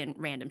pop up in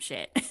random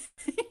shit.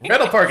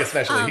 Randall Park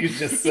especially. He's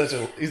just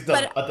he's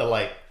a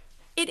delight.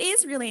 It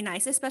is really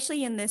nice,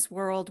 especially in this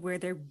world where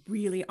there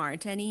really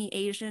aren't any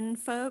Asian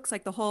folks.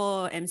 Like, the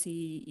whole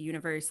MC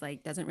universe,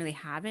 like, doesn't really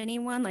have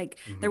anyone. Like,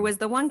 there was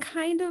the one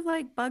kind of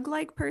like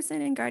bug-like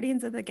person in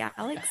Guardians of the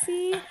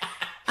Galaxy.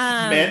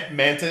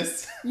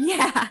 Mantis.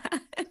 Yeah.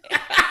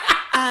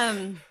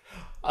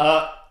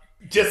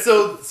 Just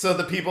so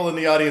the people in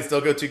the audience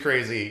don't go too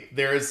crazy,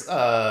 there's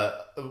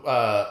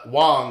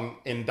Wong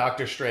in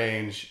Doctor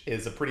Strange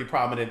is a pretty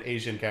prominent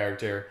Asian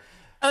character.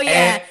 Oh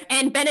yeah,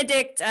 and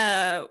Benedict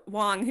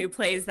Wong, who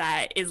plays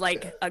that, is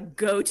like a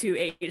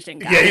go-to Asian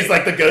guy. Yeah, he's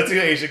like the go-to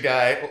Asian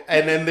guy.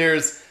 And then there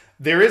is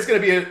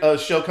going to be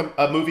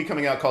a movie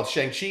coming out called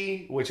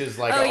Shang-Chi, which is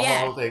like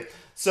whole thing.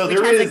 So which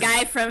has a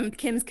guy from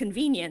Kim's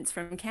Convenience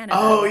from Canada.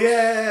 Oh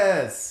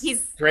yes,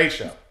 he's great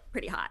show.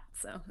 Pretty hot.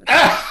 So.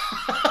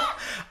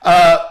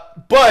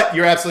 But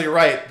you're absolutely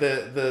right.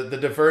 The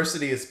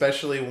diversity,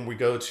 especially when we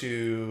go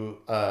to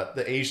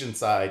the Asian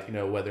side,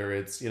 whether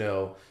it's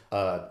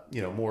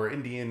more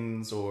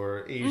Indians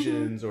or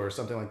Asians or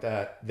something like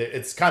that,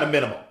 it's kind of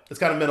minimal. It's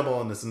kind of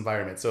minimal in this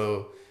environment.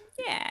 So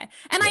yeah,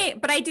 and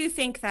I do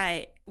think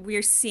that we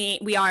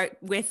are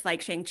with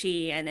like Shang-Chi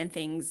and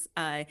things.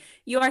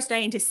 You are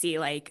starting to see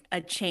like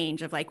a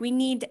change of like, we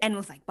need, and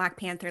with like Black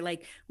Panther,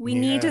 like we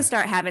need to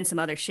start having some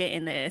other shit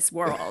in this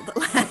world.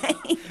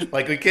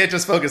 Like we can't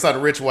just focus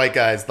on rich white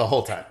guys the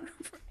whole time.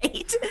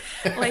 Right?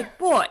 Like,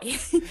 boy,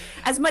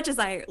 as much as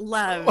I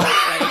love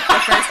like the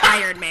first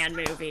Iron Man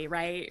movie,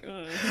 right?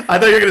 I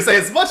thought you were gonna say,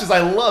 as much as I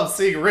love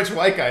seeing rich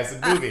white guys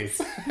in movies.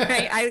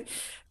 Right.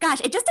 Gosh,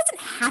 it just doesn't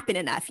happen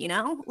enough,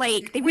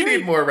 Like we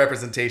need more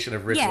representation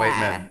of rich white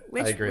men.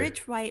 I agree.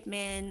 Rich white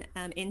men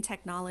in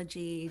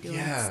technology doing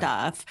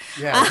stuff.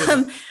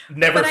 Yeah,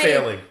 never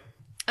failing.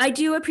 I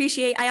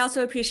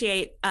also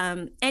appreciate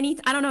I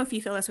don't know if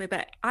you feel this way,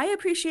 but I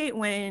appreciate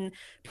when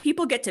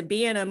people get to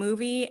be in a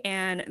movie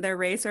and their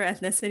race or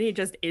ethnicity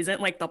just isn't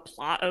like the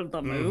plot of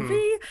the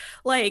movie.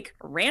 Like,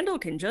 Randall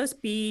can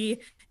just be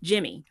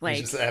Jimmy.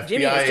 Like,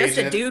 Jimmy is just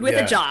a dude with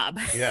a job.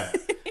 Yeah.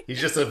 He's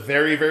just a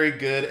very, very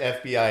good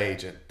FBI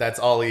agent. That's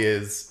all he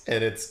is.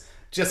 And it's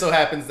just so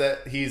happens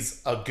that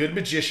he's a good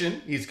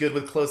magician. He's good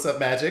with close-up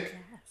magic.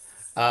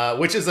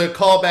 Which is a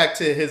callback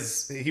to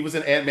he was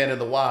in Ant-Man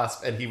and the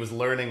Wasp, and he was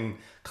learning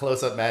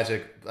close-up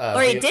magic.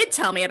 Or he did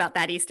tell me about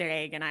that Easter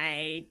egg, and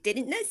I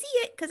didn't see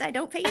it because I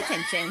don't pay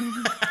attention.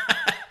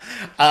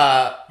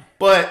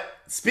 But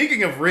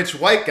speaking of rich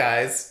white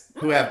guys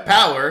who have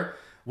power,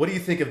 what do you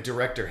think of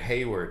Director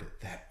Hayward?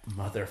 That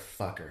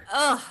motherfucker.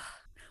 Ugh.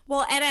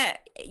 Well,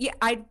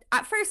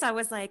 at first I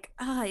was like,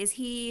 is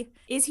he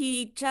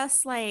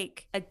just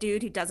like a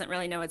dude who doesn't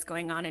really know what's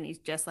going on and he's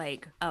just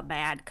like a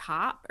bad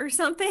cop or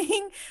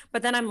something?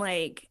 But then I'm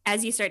like,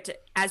 as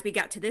we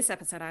got to this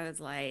episode, I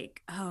was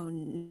like,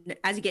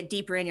 as you get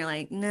deeper in, you're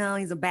like, no,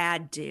 he's a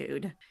bad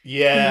dude.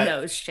 Yeah. Who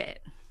knows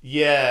shit.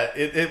 Yeah,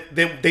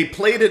 they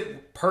played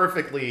it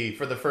perfectly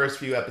for the first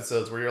few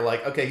episodes where you're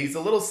like, okay, he's a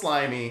little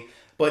slimy,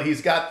 but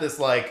he's got this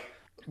like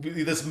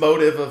this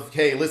motive of,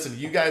 hey, listen,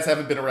 you guys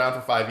haven't been around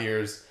for 5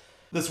 years.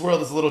 This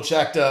world is a little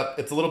jacked up.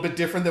 It's a little bit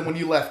different than when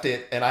you left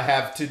it, and I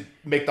have to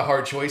make the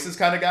hard choices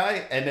kind of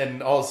guy. And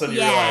then all of a sudden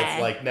you realize,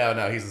 like,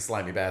 no, he's a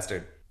slimy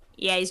bastard.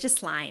 Yeah, he's just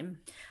slime.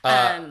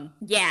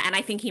 Yeah, and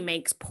I think he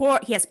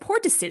has poor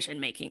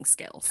decision-making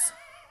skills.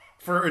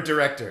 For a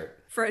director.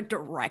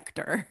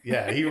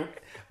 Yeah,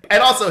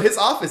 and also his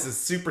office is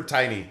super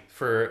tiny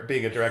for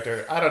being a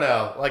director. I don't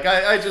know. Like,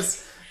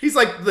 he's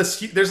like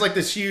there's like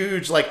this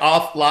huge like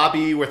off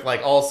lobby with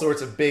like all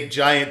sorts of big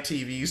giant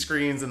TV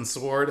screens and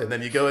sword, and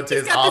then you go into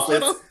his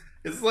office.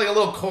 It's like a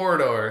little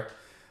corridor.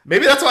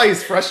 Maybe that's why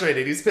he's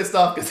frustrated. He's pissed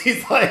off because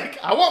he's like,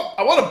 I want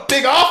a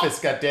big office,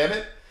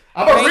 goddammit.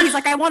 He's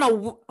like, I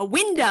want a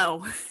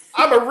window.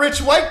 I'm a rich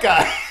white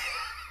guy.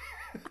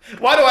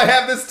 Why do I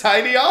have this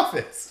tiny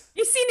office?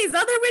 You seen these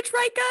other rich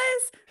white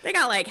guys? They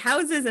got like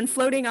houses and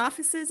floating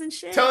offices and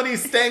shit. Tony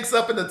stanks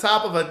up in the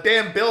top of a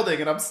damn building,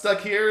 and I'm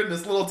stuck here in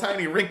this little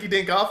tiny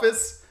rinky-dink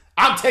office.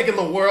 I'm taking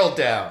the world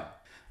down.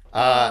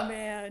 Oh,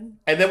 man.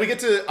 And then we get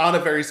to on a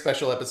very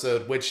special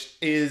episode, which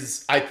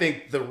is, I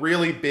think, the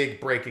really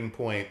big breaking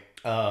point.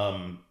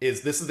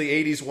 This is the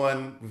 80s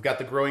one. We've got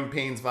the Growing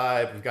Pains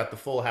vibe. We've got the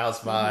Full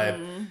House vibe.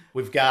 Mm-hmm.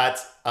 We've got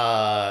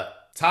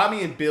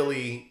Tommy and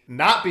Billy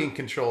not being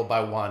controlled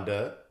by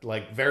Wanda,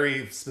 like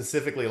very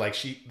specifically, like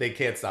they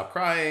can't stop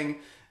crying,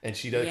 and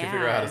she can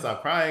figure out how to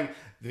stop crying.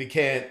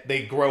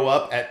 They grow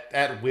up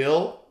at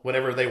will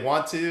whenever they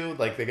want to,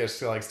 like they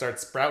just like start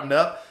sprouting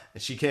up,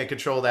 and she can't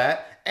control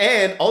that.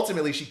 And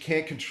ultimately she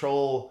can't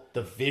control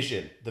the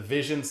Vision. The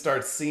Vision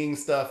starts seeing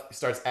stuff,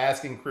 starts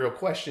asking real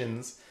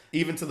questions,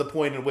 even to the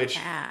point in which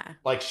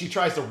like she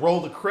tries to roll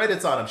the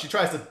credits on him. She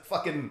tries to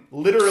fucking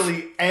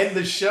literally end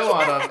the show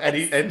on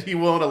him, and he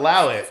won't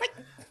allow it. Like,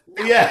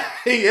 no.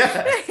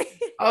 Yeah.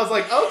 I was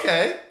like,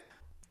 okay.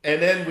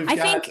 And then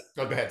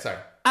go ahead, sorry.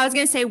 I was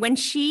going to say, when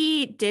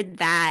she did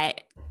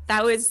that,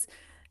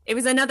 it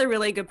was another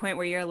really good point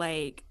where you're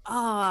like,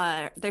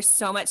 oh, there's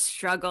so much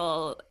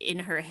struggle in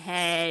her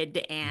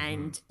head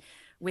and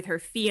with her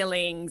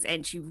feelings,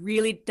 and she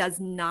really does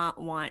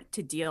not want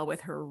to deal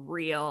with her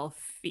real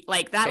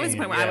like that pain, was the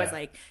point where I was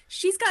like,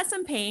 she's got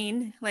some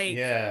pain, like,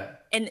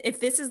 and if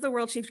this is the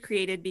world she's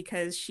created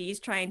because she's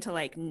trying to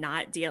like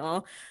not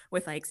deal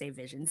with like, say,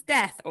 Vision's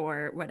death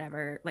or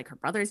whatever, like her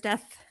brother's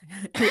death,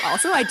 who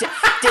also I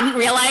didn't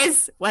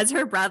realize was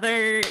her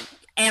brother,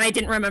 and I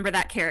didn't remember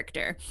that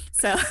character,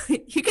 so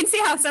you can see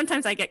how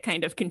sometimes I get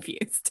kind of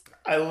confused.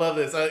 I love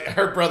this.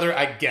 Her brother,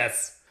 I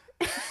guess.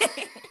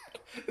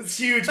 This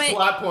huge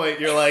plot point.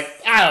 You're like,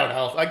 I don't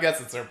know. I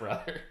guess it's her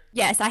brother.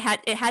 Yes,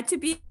 it had to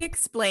be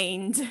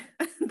explained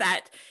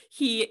that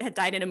he had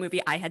died in a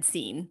movie I had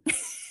seen.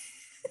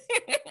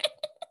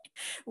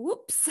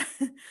 Whoops.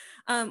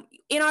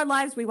 In our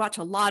lives, we watch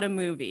a lot of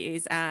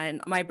movies,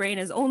 and my brain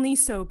is only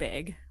so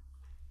big.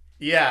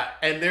 Yeah,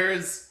 and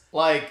there's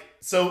like,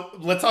 so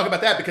let's talk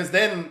about that, because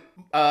then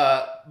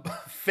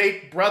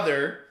fake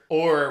brother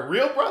or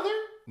real brother?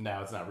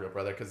 No, it's not real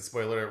brother, because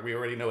spoiler, we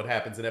already know what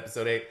happens in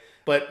episode 8.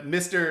 But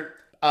Mr.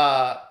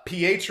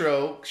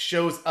 Pietro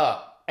shows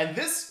up. And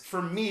this,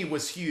 for me,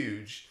 was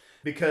huge,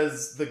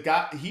 because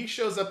he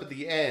shows up at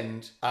the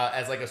end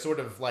as like a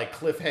sort of like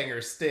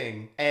cliffhanger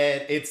sting.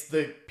 And it's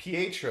the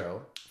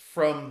Pietro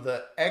from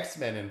the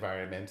X-Men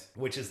environment,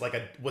 which is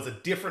was a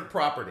different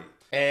property.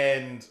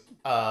 And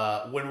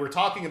when we're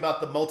talking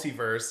about the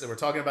multiverse and we're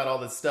talking about all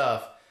this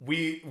stuff,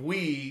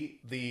 we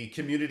the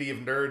community of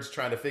nerds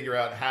trying to figure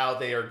out how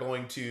they are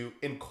going to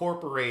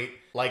incorporate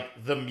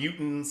like the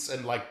mutants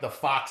and like the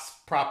Fox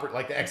proper,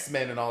 like the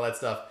X-Men and all that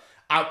stuff.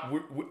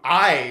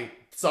 I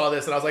saw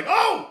this and I was like,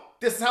 oh,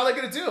 this is how they're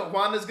gonna do it.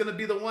 Wanda's gonna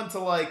be the one to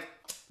like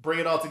bring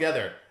it all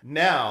together.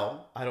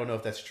 Now, I don't know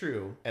if that's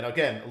true. And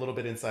again, a little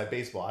bit inside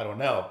baseball, I don't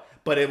know.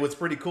 But it was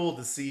pretty cool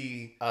to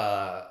see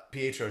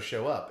Pietro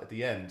show up at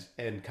the end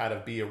and kind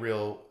of be a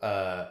real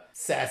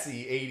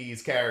sassy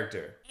 80s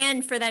character.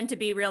 And for them to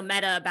be real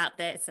meta about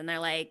this. And they're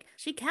like,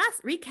 she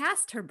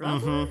recast her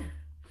brother. Mm-hmm.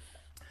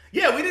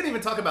 Yeah, we didn't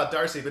even talk about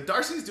Darcy, but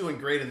Darcy's doing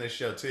great in this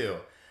show too.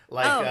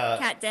 Like,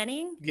 Kat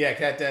Denning? Yeah,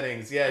 Kat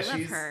Dennings. Yeah, I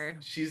love her.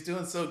 She's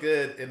doing so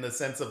good in the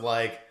sense of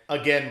like,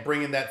 again,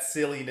 bringing that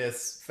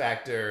silliness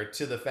factor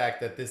to the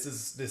fact that this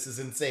is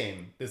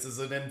insane. This is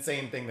an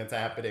insane thing that's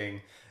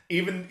happening.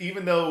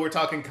 Even though we're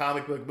talking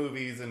comic book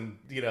movies and,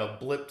 you know,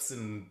 blips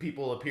and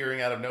people appearing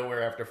out of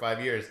nowhere after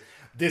 5 years,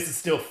 this is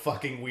still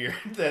fucking weird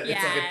that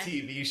it's like a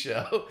TV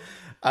show.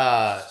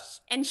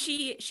 And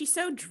she's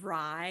so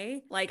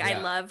dry. Like,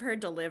 I love her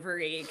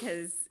delivery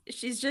because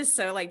she's just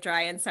so like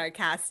dry and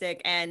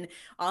sarcastic, and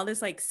all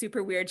this like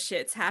super weird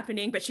shit's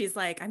happening, but she's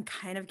like, I'm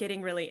kind of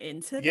getting really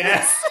into this.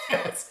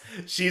 Yes.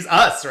 She's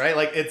us, right?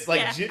 Like, it's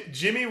like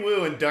Jimmy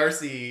Woo and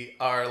Darcy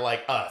are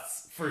like us.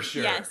 For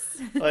sure. Yes.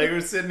 Like,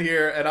 we're sitting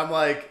here and I'm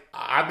like,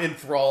 I'm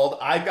enthralled.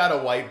 I got a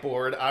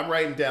whiteboard. I'm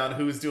writing down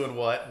who's doing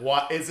what.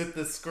 What is it?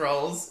 The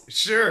Skrulls?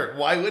 Sure.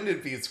 Why wouldn't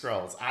it be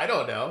Skrulls? I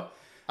don't know.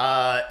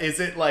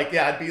 Is it like,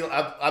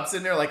 I'm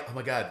sitting there like, oh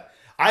my God.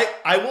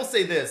 I will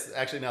say this,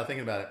 actually, now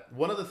thinking about it.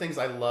 One of the things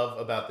I love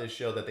about this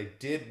show that they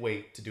did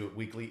wait to do it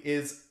weekly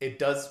is it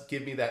does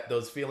give me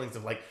those feelings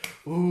of like,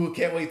 ooh,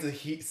 can't wait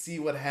to see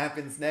what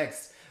happens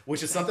next,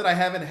 which is something I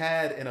haven't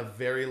had in a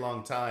very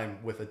long time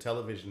with a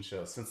television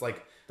show since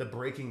like the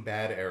Breaking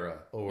Bad era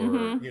or,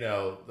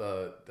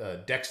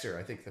 the Dexter.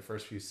 I think the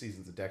first few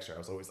seasons of Dexter, I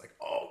was always like,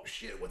 oh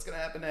shit, what's going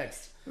to happen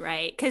next?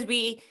 Right. Because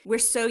we're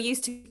so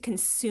used to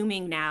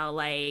consuming now,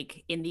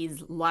 like in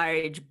these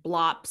large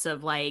blops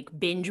of like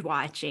binge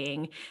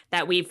watching,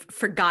 that we've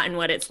forgotten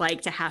what it's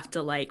like to have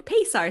to like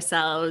pace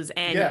ourselves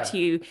and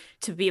to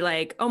be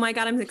like, oh my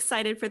God, I'm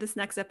excited for this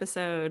next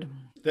episode.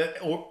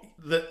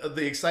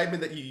 The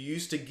excitement that you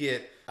used to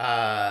get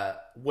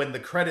when the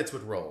credits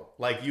would roll.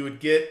 Like you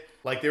would get,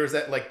 like there was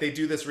that, like they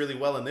do this really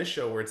well in this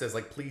show where it says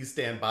like, please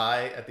stand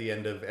by at the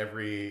end of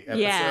every episode.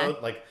 Yeah.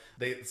 Like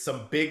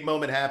some big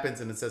moment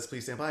happens and it says,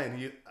 please stand by. And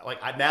you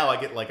like, I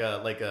get like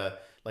a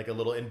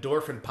little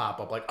endorphin pop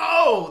up like,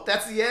 oh,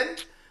 that's the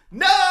end.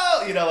 No,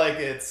 like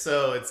it's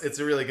a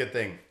really good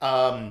thing.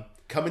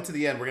 Coming to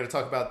the end, we're going to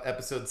talk about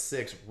episode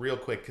 6 real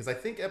quick because I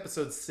think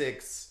episode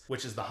 6,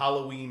 which is the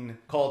Halloween,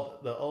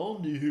 called the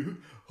all-new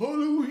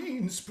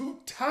Halloween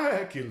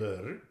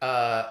Spooktacular,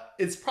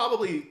 it's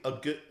probably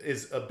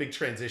a big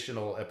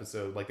transitional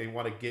episode. Like they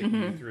want to get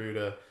you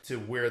through to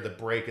where the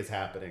break is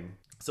happening.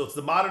 So it's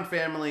the Modern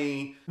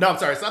Family. No, I'm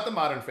sorry, it's not the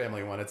Modern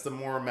Family one. It's the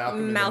more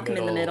Malcolm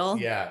in the Middle.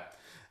 Yeah,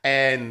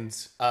 and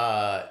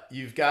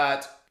you've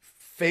got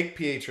fake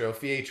Pietro,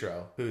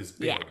 who's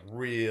being a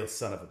real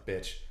son of a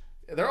bitch.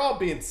 They're all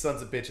being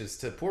sons of bitches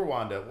to poor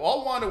Wanda.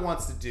 All Wanda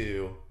wants to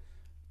do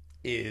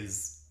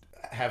is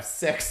have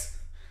sex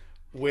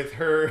with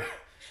her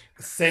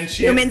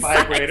sentient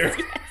vibrator.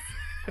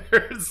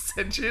 Her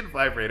sentient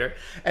vibrator.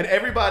 And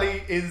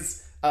everybody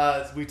is,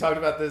 we talked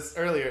about this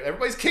earlier,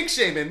 everybody's kink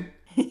shaming.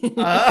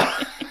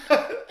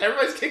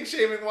 Everybody's kink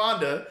shaming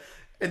Wanda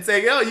and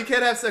saying, oh, you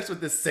can't have sex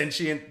with this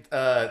sentient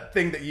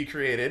thing that you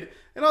created.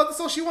 And that's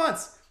all she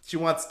wants. She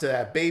wants to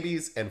have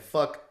babies and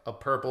fuck a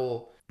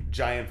purple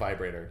giant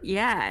vibrator.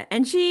 Yeah,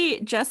 and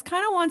she just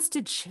kind of wants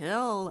to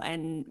chill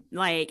and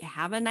like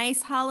have a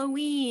nice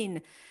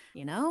Halloween,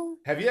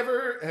 Have you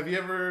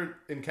ever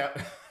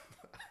encountered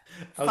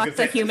fucked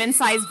a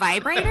human-sized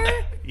vibrator?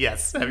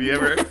 Yes. Have you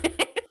ever?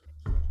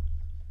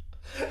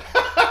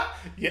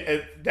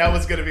 Yeah, that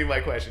was gonna be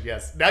my question.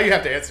 Yes. Now you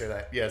have to answer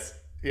that.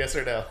 Yes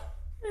or no.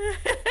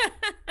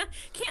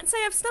 Can't say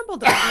I've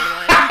stumbled over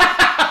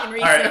one in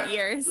recent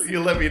years.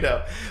 You let me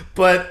know.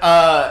 But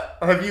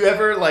have you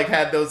ever like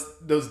had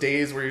those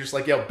days where you're just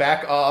like, yo,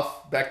 back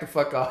the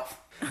fuck off?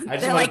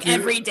 They're like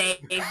every day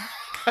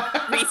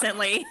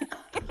recently.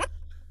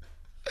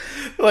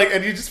 Like,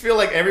 and you just feel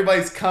like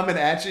everybody's coming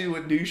at you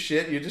with new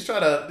shit. You try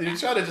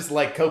to just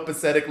like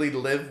copacetically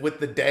live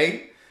with the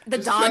day. The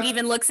dog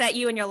even looks at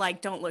you and you're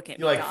like, don't look at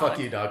me. You're like, fuck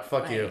you, dog.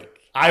 Fuck you.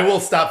 I will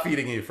stop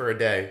feeding you for a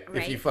day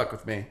if you fuck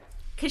with me.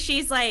 Cause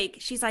she's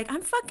like,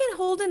 I'm fucking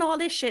holding all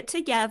this shit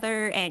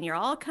together, and you're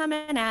all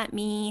coming at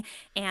me,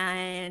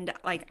 and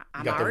like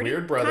I'm already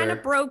kind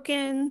of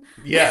broken.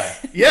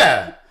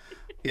 Yeah.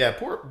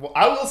 Poor.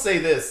 I will say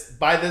this: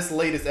 by this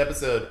latest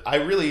episode, I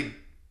really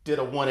did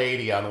a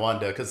 180 on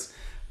Wanda because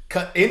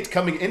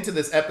coming into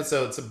this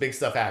episode, some big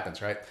stuff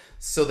happens, right?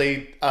 So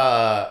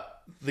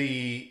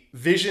the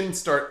Vision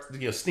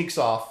sneaks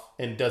off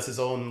and does his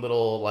own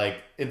little like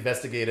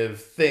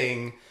investigative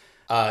thing.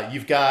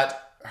 You've got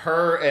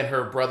her and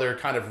her brother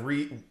kind of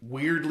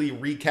weirdly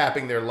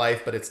recapping their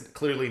life, but it's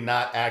clearly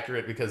not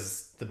accurate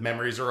because the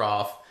memories are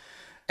off.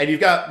 And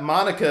you've got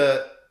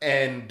Monica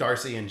and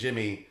Darcy and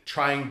Jimmy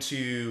trying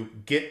to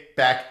get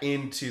back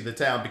into the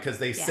town because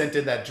they sent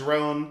in that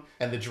drone,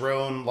 and the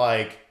drone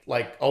like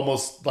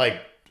almost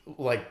like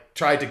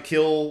tried to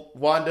kill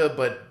Wanda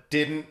but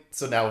didn't.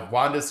 So now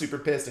Wanda's super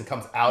pissed and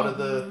comes out of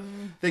the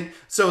thing.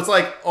 So it's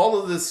like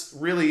all of this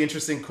really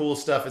interesting, cool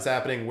stuff is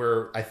happening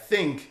where I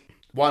think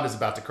Wanda's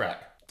about to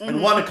crack.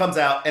 And Wanda comes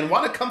out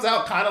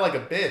kind of like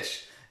a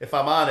bitch, if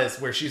I'm honest,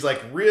 where she's like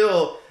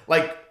real,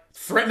 like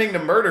threatening to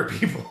murder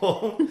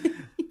people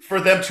for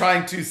them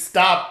trying to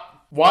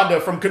stop Wanda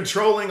from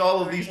controlling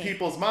all of these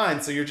people's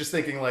minds. So you're just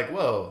thinking like,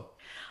 whoa.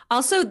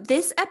 Also,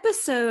 this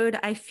episode,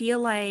 I feel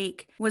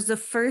like, was the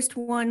first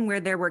one where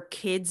there were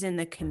kids in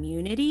the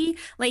community.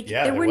 Like,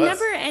 there were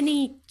never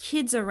any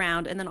kids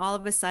around. And then all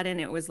of a sudden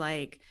it was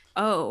like,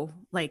 oh,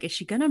 like, is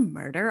she going to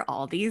murder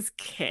all these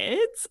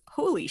kids?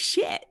 Holy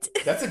shit.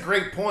 That's a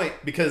great point,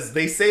 because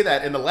they say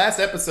that in the last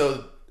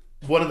episode.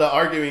 One of the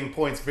arguing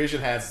points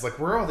Vision has is like,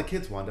 where are all the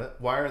kids, Wanda?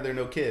 Why are there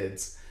no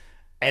kids?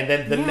 And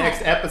then the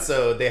next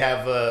episode, they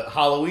have a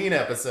Halloween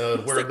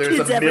episode where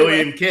there's a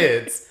million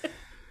kids.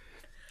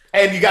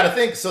 And you got to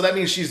think, so that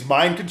means she's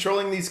mind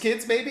controlling these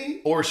kids,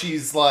 maybe? Or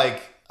she's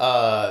like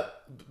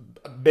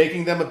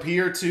making them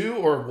appear too,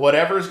 or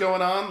whatever's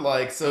going on.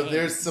 Like, so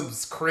there's some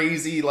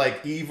crazy,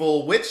 like,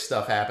 evil witch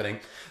stuff happening.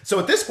 So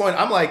at this point,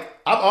 I'm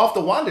off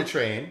the Wanda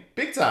train,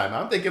 big time.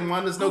 I'm thinking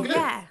Wanda's no good.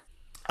 Yeah.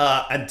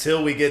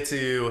 Until we get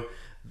to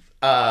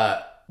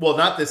well,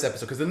 not this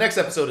episode, because the next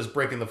episode is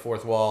Breaking the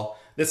Fourth Wall.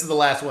 This is the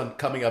last one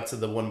coming up to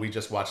the one we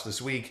just watched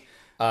this week.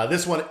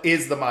 This one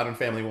is the Modern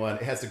Family one.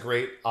 It has a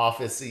great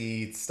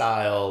office-y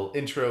style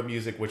intro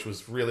music, which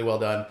was really well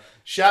done.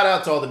 Shout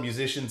out to all the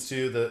musicians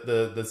too,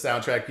 the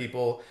soundtrack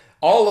people.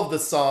 All of the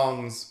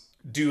songs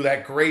do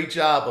that great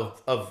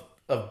job of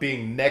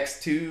being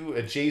next to,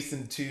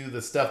 adjacent to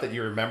the stuff that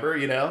you remember,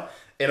 you know,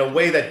 in a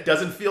way that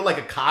doesn't feel like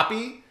a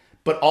copy,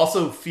 but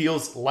also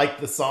feels like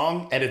the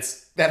song. And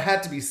that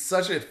had to be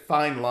such a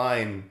fine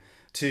line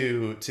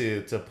to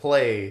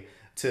play.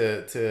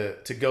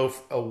 To go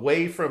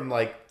away from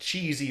like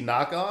cheesy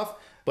knockoff,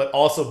 but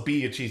also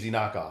be a cheesy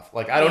knockoff.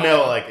 Like, I don't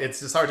know, like it's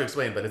just hard to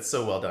explain, but it's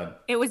so well done.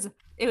 It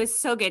was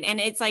so good. And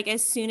it's like,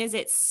 as soon as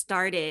it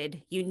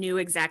started, you knew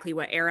exactly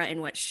what era and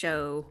what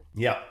show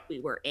we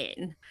were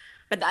in.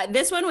 But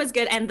this one was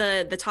good. And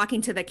the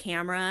talking to the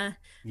camera,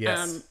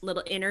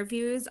 little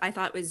interviews, I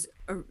thought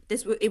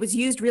it was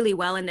used really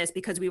well in this,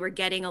 because we were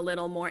getting a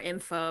little more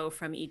info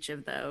from each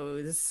of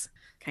those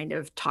kind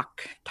of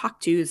talk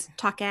to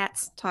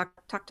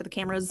the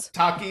cameras.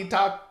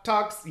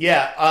 Talks.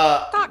 Yeah.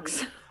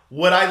 Talks.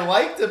 What I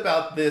liked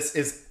about this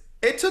is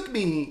it took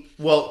me,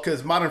 well,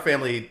 because Modern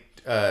Family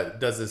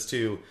does this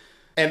too.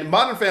 And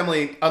Modern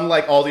Family,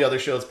 unlike all the other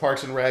shows,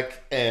 Parks and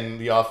Rec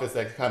and The Office,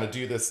 that kind of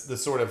do this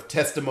sort of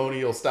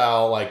testimonial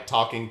style, like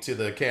talking to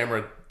the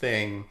camera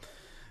thing,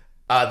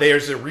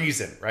 there's a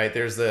reason, right?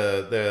 There's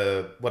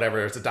the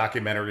whatever, it's a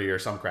documentary or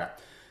some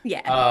crap.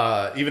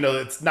 Yeah. Even though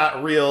it's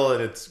not real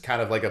and it's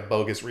kind of like a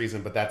bogus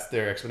reason, but that's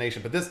their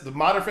explanation. But the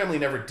Modern Family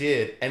never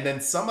did. And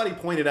then somebody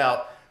pointed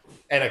out,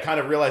 and I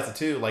kind of realized it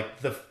too, like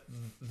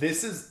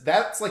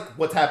that's like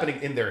what's happening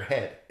in their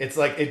head. It's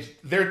like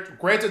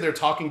they're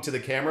talking to the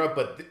camera,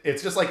 but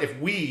it's just like if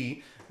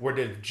we were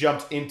to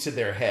jump into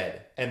their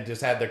head and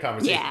just had their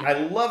conversation. Yeah. And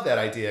I love that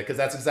idea, because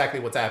that's exactly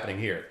what's happening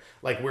here.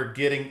 Like, we're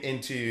getting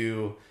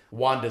into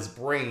Wanda's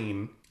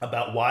brain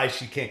about why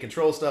she can't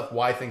control stuff,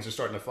 why things are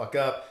starting to fuck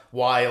up,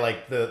 why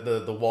like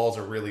the walls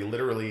are really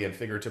literally and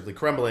figuratively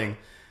crumbling.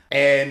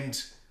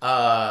 And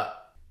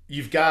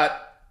you've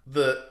got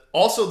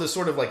also the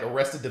sort of like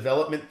Arrested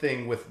Development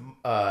thing with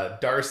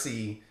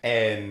Darcy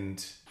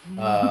and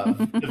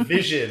the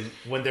Vision,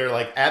 when they're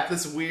like at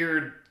this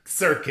weird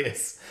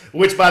circus,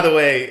 which, by the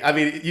way, I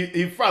mean,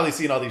 you've probably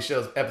seen all these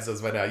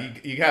episodes by now.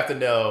 You have to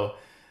know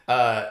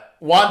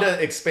Wanda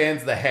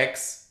expands the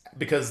hex,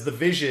 because the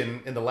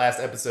Vision in the last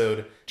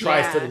episode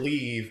tries to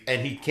leave,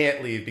 and he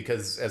can't leave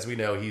because, as we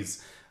know,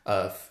 he's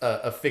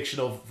a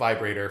fictional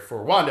vibrator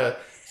for Wanda,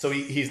 so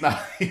he's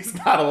not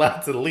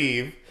allowed to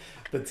leave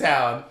the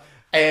town.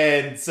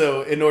 And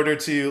so, in order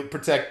to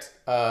protect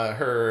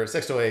her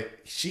sex toy,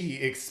 she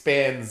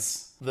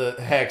expands the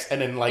hex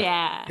and then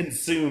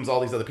consumes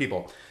all these other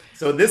people.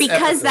 So in this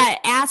episode, that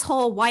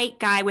asshole white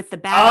guy with the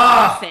bad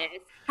office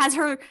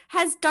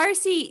has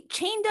Darcy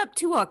chained up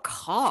to a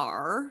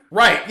car.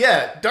 Right,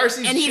 yeah.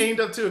 Darcy's chained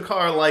up to a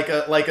car like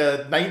a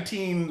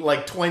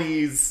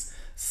 1920s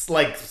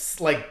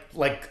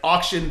like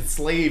auction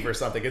slave or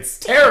something. It's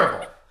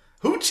terrible.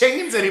 Who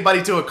chains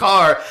anybody to a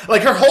car?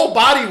 Like, her whole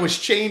body was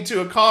chained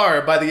to a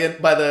car by the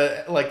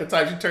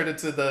time she turned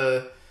into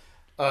the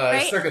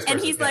circus person.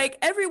 And he's like,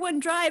 everyone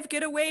drive,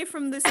 get away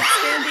from this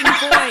expanding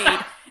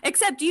void.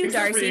 Except you,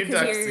 Darcy,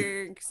 because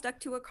you're stuck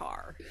to a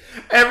car.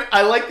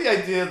 I like the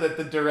idea that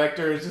the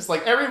director is just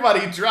like,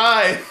 everybody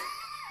drive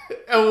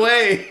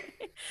away.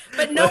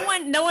 But no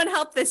one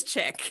helped this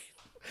chick.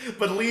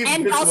 But leave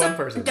and this also one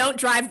person. Don't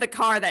drive the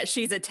car that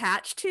she's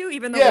attached to,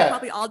 even though we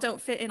probably all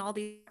don't fit in all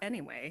these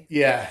anyway.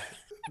 Yeah.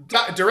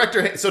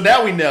 Director. So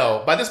now we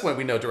know, by this point,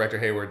 we know Director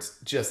Hayward's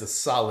just a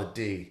solid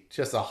D.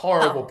 Just a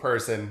horrible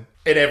person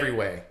in every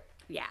way.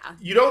 Yeah.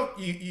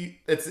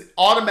 It's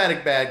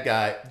automatic bad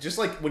guy. Just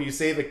like when you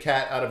save a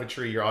cat out of a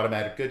tree, you're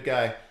automatic good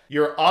guy.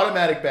 You're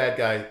automatic bad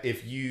guy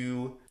if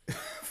you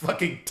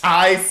fucking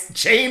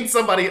chain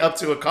somebody up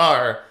to a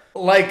car.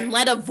 Like,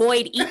 let a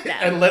void eat them.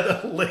 And let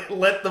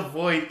the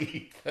void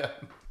eat them.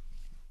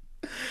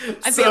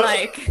 I feel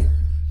like.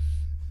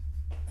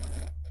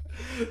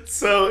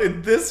 So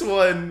in this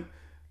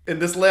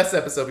last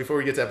episode, before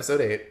we get to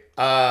episode 8,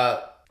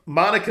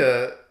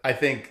 Monica, I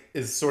think,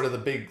 is sort of the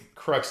big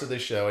crux of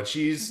this show, and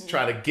she's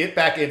trying to get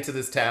back into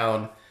this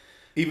town,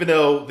 even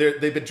though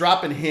they've been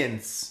dropping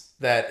hints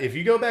that if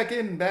you go back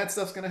in, bad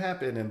stuff's gonna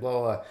happen, and blah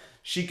blah blah.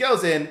 She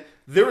goes in.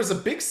 There was a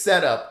big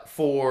setup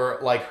for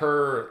like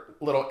her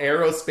little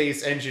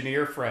aerospace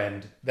engineer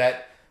friend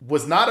that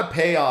was not a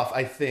payoff,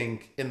 I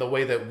think, in the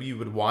way that we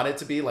would want it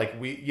to be. Like,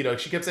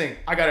 she kept saying,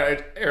 I got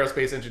an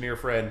aerospace engineer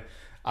friend.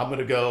 I'm going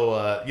to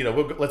go,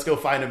 let's go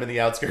find him in the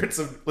outskirts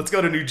let's go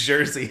to New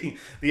Jersey,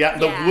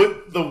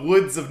 the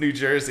woods of New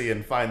Jersey,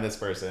 and find this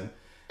person.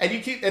 And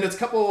it's a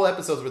couple of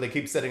episodes where they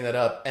keep setting that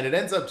up, and it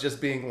ends up just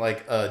being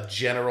like a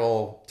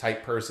general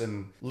type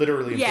person,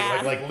 literally,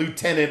 like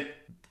Lieutenant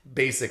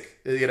Basic,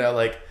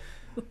 like.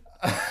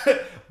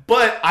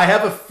 But I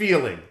have a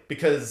feeling,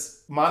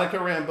 because Monica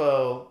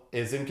Rambeau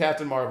is in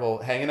Captain Marvel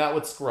hanging out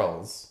with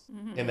Skrulls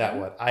in that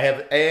one.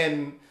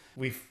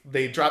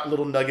 they drop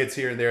little nuggets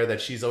here and there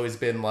that she's always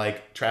been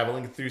like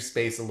traveling through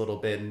space a little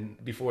bit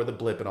and before the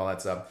blip and all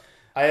that stuff.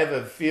 I have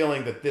a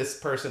feeling that this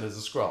person is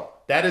a Skrull.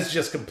 That is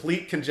just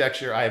complete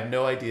conjecture. I have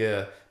no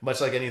idea. Much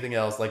like anything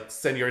else, like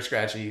Senor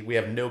Scratchy, we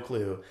have no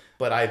clue.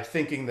 But I'm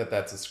thinking that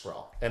that's a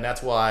Skrull, and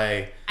that's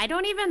why I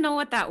don't even know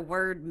what that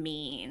word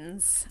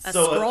means. A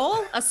So,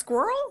 scroll? A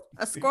squirrel?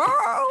 A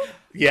squirrel?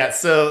 Yeah,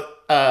 so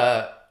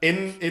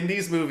in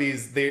these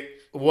movies,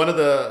 one of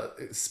the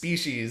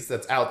species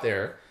that's out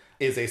there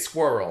is a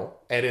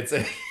squirrel, and it's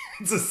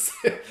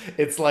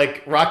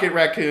like Rocket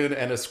Raccoon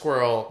and a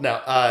squirrel.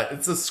 Now,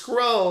 it's a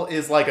squirrel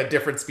is like a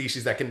different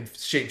species that can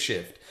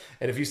shapeshift.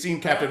 And if you've seen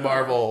Captain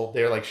Marvel,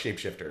 they're like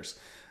shapeshifters.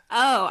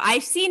 Oh,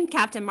 I've seen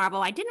Captain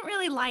Marvel. I didn't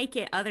really like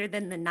it other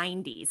than the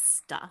 90s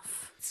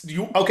stuff. So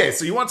you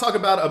want to talk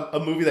about a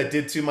movie that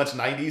did too much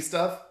 90s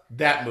stuff?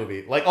 That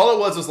movie. Like all it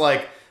was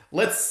like,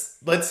 let's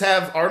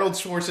have Arnold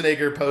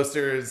Schwarzenegger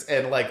posters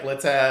and like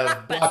let's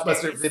have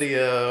Blockbuster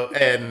Video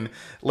and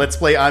let's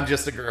play I'm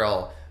Just a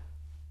Girl.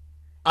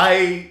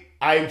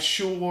 I'm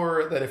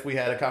sure that if we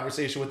had a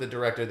conversation with the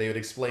director, they would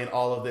explain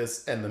all of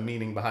this and the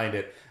meaning behind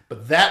it.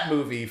 But that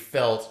movie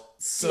felt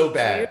so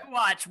bad. You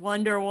watch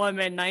Wonder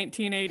Woman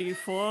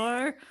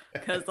 1984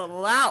 because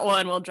that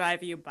one will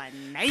drive you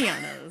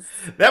bananas.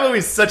 That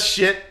movie's such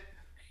shit.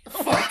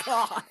 Oh my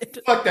god!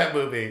 Fuck that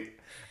movie.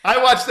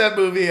 I watched that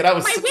movie and I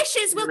was. My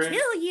wishes will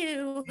kill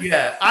you.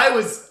 Yeah, I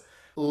was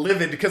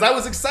livid because I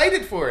was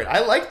excited for it.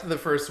 I liked the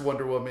first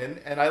Wonder Woman,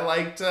 and I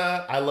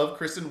love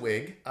Kristen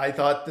Wiig. I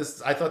thought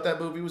that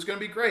movie was going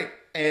to be great,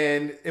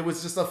 and it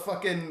was just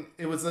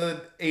it was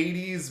an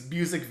 80s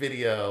music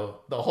video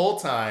the whole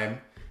time,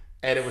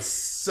 and it was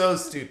so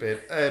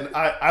stupid. And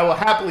I will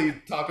happily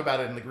talk about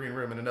it in the green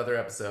room in another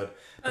episode.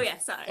 Oh yeah,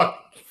 sorry.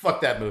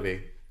 Fuck that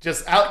movie.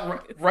 Just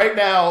out right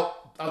now.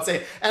 I'll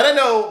say, and I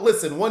know,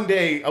 listen, one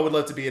day I would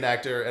love to be an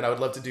actor and I would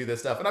love to do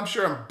this stuff. And I'm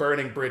sure I'm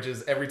burning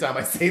bridges every time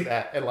I say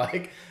that. And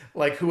like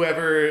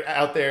whoever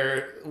out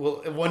there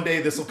one day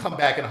this will come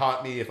back and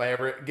haunt me if I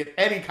ever get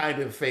any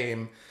kind of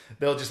fame.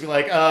 They'll just be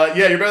like, yeah,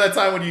 you remember that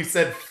time when you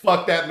said,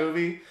 fuck that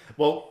movie?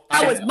 Well,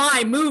 that was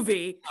my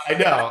movie. I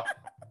know.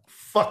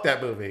 Fuck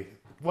that movie.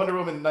 Wonder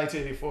Woman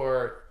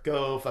 1984,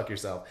 go fuck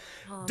yourself.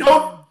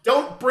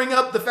 Don't bring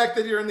up the fact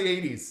that you're in the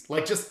 80s.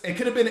 Like, just, it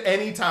could have been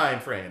any time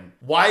frame.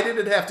 Why did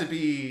it have to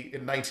be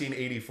in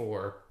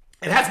 1984?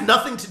 It has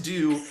nothing to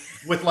do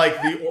with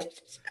like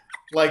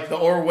the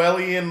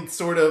Orwellian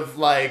sort of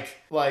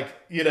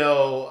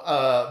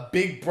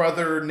Big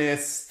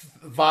Brotherness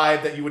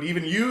vibe that you would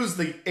even use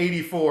the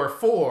 84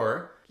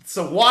 for.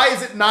 So why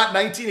is it not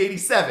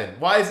 1987?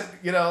 Why is it,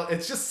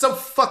 it's just so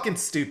fucking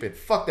stupid.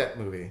 Fuck that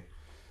movie.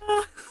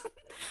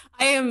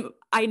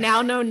 I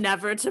now know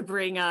never to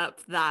bring up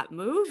that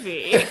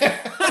movie.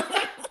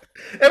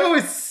 That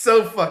movie's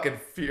so fucking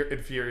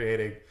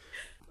infuriating.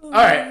 All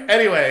right,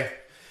 anyway.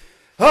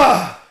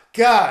 Oh,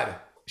 God.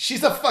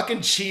 She's a fucking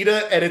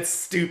cheetah, and it's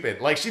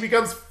stupid. Like, she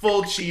becomes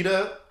full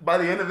cheetah by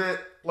the end of it.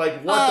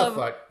 Like, what the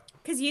fuck?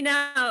 Because,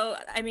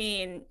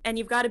 and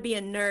you've got to be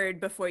a nerd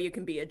before you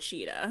can be a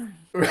cheetah.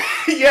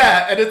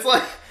 Yeah, and it's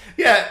like,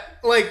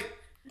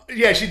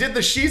 she did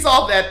the she's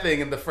all that thing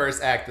in the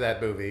first act of that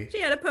movie.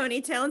 She had a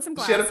ponytail and some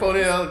glasses. She had a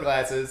ponytail and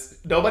glasses.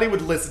 Nobody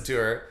would listen to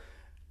her.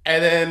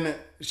 And then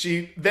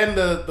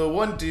the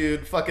one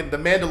dude, fucking the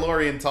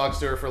Mandalorian, talks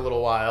to her for a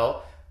little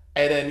while.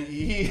 And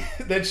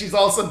then she's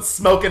all of a sudden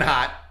smoking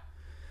hot.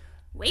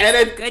 Waste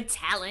of good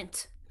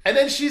talent. And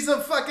then she's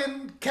a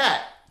fucking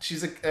cat.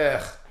 She's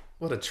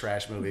what a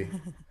trash movie.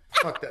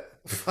 Fuck that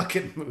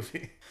fucking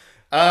movie.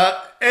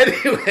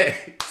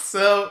 Anyway,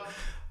 so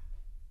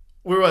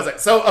where was I?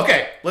 So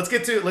okay, let's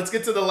get to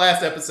the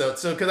last episode.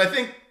 So because I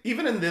think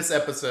even in this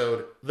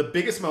episode, the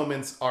biggest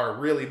moments are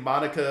really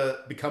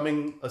Monica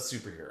becoming a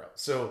superhero.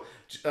 So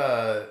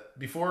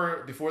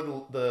before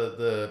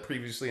the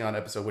previously on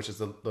episode, which is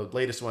the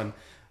latest one,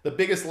 the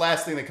biggest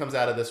last thing that comes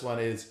out of this one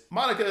is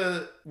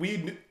Monica.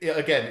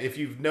 If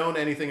you've known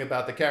anything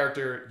about the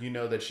character, you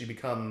know that she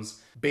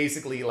becomes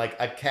basically like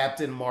a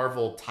Captain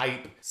Marvel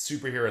type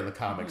superhero in the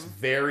comics. Mm-hmm.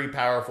 Very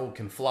powerful,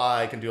 can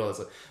fly, can do all this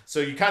stuff. So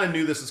you kind of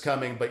knew this was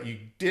coming, but you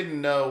didn't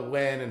know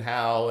when and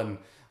how and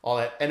all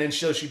that. And then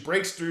she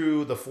breaks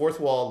through the fourth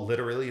wall,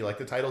 literally, like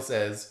the title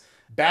says,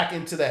 back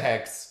into the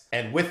Hex.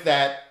 And with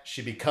that,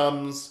 she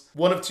becomes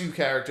one of two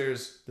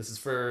characters. This is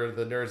for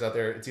the nerds out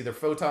there. It's either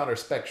Photon or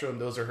Spectrum.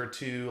 Those are her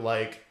two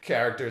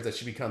characters that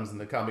she becomes in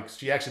the comics.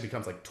 She actually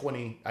becomes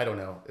 20. I don't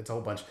know. It's a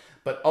whole bunch.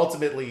 But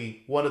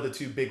ultimately, one of the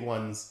two big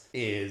ones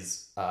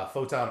is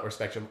Photon or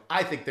Spectrum.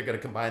 I think they're going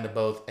to combine the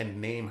both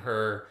and name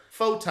her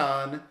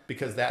Photon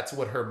because that's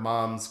what her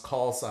mom's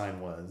call sign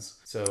was.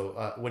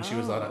 So when she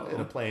was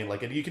in a plane,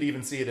 and you could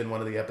even see it in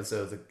one of the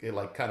episodes.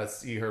 It kind of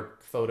see her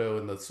photo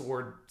in the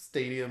Sword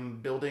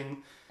Stadium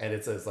building, and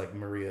it says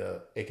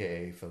Maria,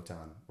 aka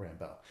Photon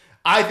Rambeau.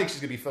 I think she's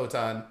gonna be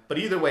Photon, but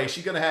either way,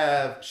 she's gonna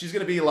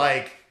be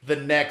the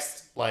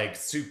next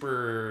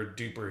super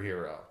duper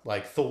hero,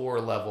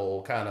 Thor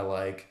level, kind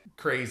of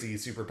crazy,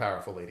 super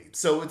powerful lady.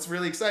 So it's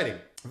really exciting.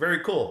 Very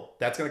cool.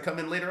 That's gonna come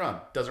in later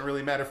on. Doesn't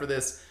really matter for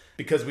this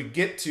because we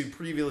get to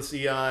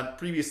previously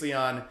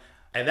on,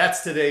 and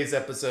that's today's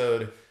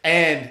episode.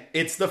 And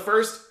it's the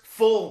first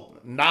full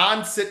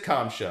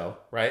non-sitcom show,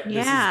 right?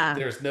 Yeah.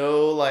 There's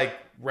no like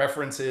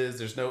references,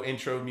 there's no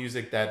intro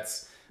music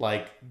that's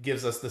like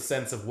gives us the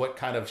sense of what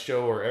kind of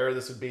show or era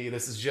this would be.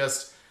 This is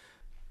just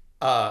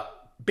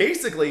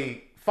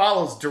basically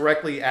follows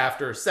directly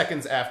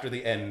seconds after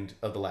the end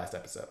of the last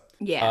episode.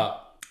 Yeah.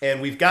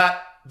 And we've got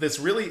this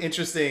really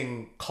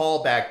interesting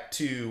callback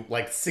to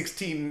like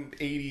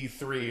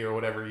 1683 or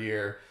whatever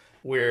year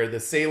where the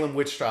Salem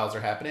witch trials are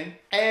happening.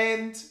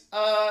 And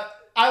I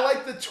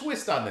like the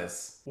twist on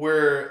this,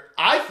 where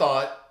I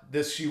thought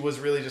she was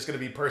really just going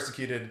to be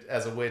persecuted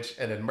as a witch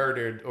and then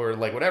murdered or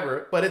like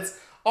whatever, but it's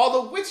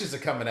all the witches are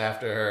coming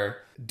after her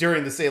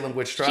during the Salem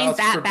witch trials. She's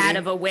that bad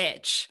of a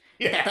witch.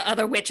 Yeah. That the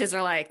other witches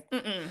are like,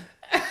 mm-mm.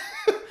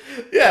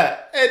 Yeah,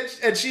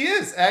 and she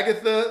is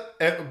Agatha.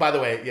 By the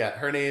way, yeah,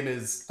 her name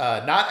is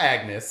not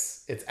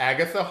Agnes. It's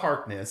Agatha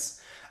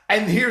Harkness.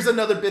 And here's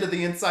another bit of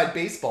the inside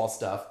baseball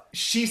stuff.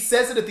 She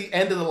says it at the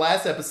end of the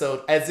last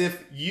episode as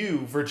if you,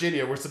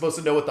 Virginia, were supposed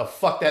to know what the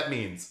fuck that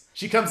means.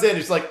 She comes in and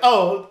she's like,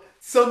 oh,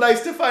 so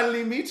nice to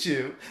finally meet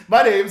you.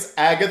 My name's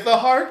Agatha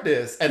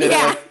Harkness. And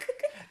then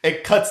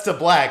it cuts to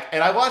black.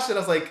 And I watched it.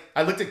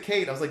 I looked at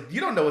Kate. I was like,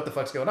 you don't know what the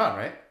fuck's going on,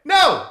 right?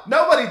 No,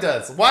 nobody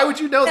does. Why would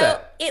you know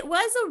that? It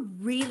was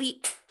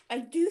I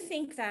do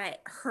think that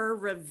her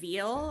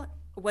reveal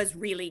was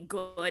really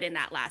good in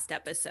that last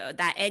episode.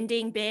 That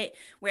ending bit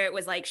where it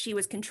was like she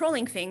was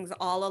controlling things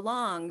all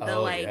along.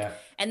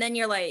 And then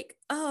you're like,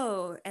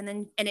 oh,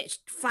 and it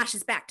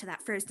flashes back to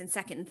that first and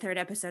second and third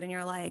episode, and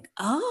you're like,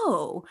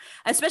 oh,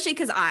 especially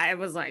because I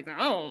was like,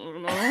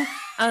 oh,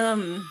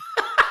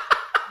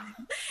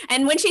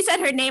 and when she said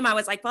her name, I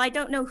was like, well, I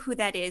don't know who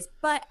that is,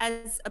 but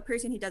as a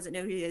person who doesn't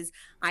know who it is,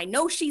 I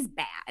know she's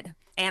bad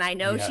and I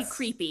know she's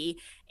creepy,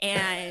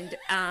 and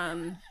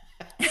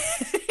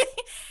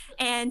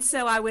and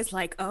so I was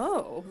like,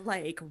 oh,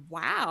 like,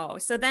 wow.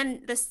 So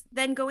then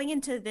going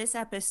into this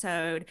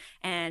episode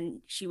and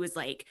she was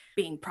like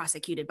being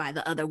prosecuted by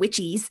the other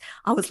witches,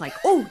 I was like,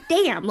 oh,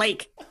 damn,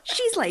 like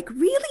she's like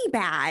really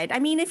bad. I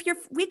mean, if your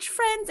witch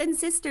friends and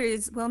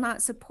sisters will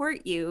not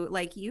support you,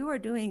 like you are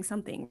doing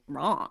something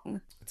wrong.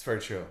 It's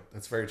very true.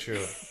 That's very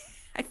true.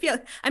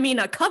 I mean,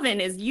 a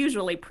coven is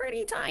usually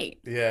pretty tight.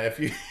 Yeah, if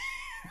you...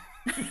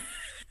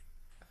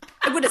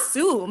 I would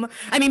assume.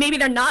 I mean, maybe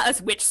they're not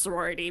a witch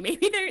sorority.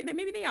 Maybe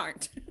they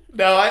aren't.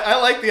 No, I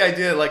like the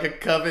idea, like a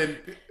coven,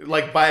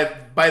 like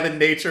by the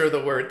nature of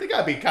the word, they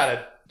gotta be kind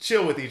of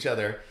chill with each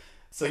other.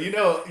 So you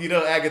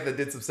know, Agatha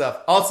did some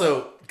stuff.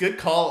 Also, good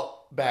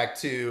call back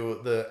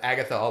to the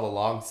Agatha All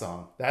Along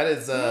song. That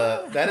is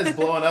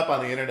blowing up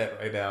on the internet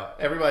right now.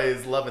 Everybody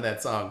is loving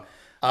that song.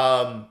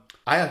 I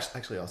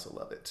actually also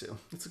love it too.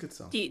 It's a good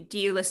song. Do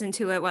you listen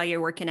to it while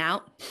you're working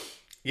out?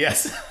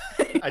 Yes.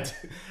 I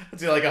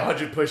do like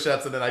 100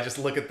 push-ups, and then I just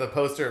look at the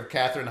poster of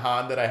Catherine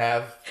Hahn that I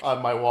have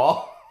on my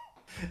wall,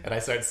 and I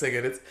start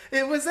singing.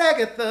 It was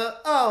Agatha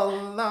all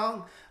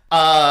along.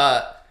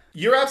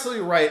 You're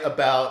absolutely right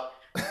about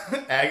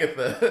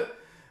Agatha.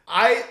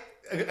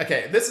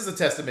 Okay, this is a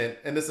testament,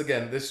 and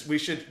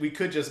we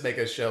could just make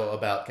a show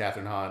about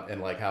Catherine Hahn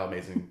and like how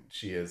amazing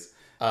she is.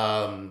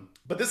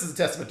 But this is a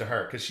testament to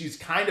her because she's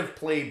kind of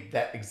played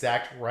that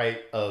exact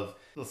right of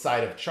the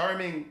side of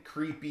charming,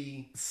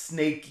 creepy,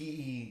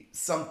 snaky,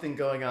 something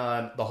going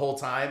on the whole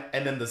time,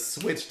 and then the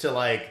switch to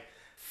like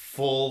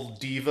full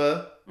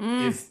diva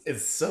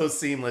is so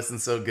seamless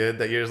and so good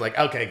that you're just like,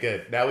 okay,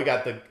 good. Now we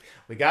got the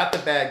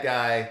bad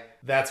guy.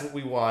 That's what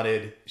we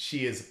wanted.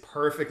 She is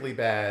perfectly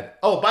bad.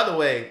 Oh, by the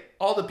way,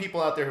 all the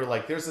people out there who are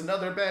like, there's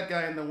another bad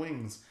guy in the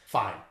wings.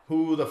 Fine.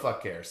 Who the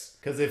fuck cares?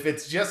 Because if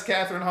it's just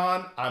Catherine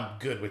Hahn, I'm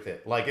good with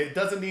it. Like, it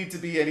doesn't need to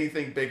be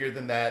anything bigger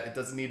than that. It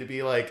doesn't need to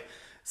be like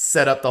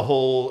set up the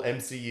whole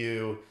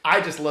MCU.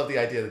 I just love the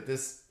idea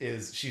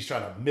that she's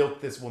trying to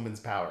milk this woman's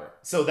power.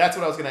 So that's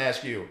what I was going to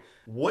ask you.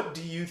 What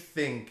do you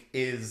think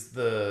is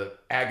the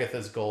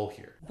Agatha's goal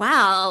here?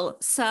 Wow.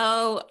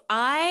 So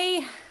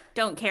I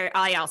don't care.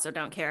 I also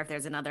don't care if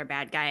there's another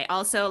bad guy.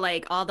 Also,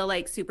 like all the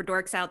like super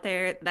dorks out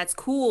there, that's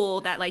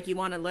cool that like you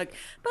want to look,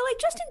 but like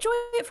just enjoy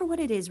it for what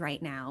it is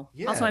right now.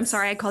 Yes. Also, I'm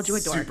sorry I called you a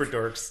dork. Super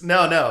dorks.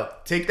 No.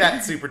 Take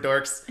that, super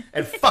dorks.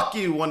 And fuck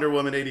you, Wonder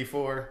Woman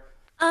 84.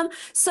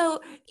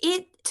 So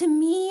to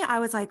me, I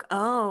was like,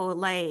 oh,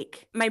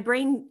 like my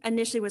brain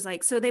initially was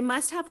like, so they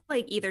must have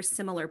like either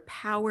similar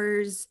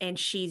powers and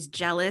she's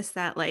jealous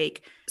that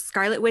like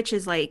Scarlet Witch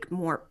is like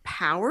more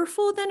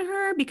powerful than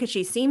her because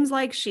she seems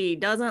like she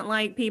doesn't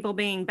like people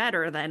being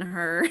better than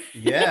her.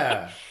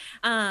 Yeah.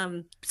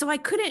 So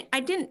I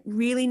didn't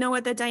really know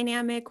what the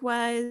dynamic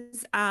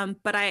was.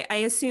 But I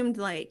assumed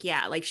like,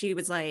 yeah, like she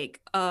was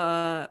like, then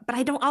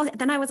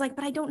I was like,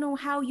 but I don't know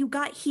how you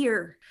got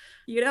here.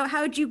 You know,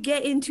 how'd you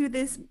get into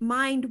this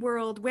mind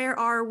world? Where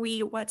are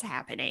we? What's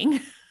happening?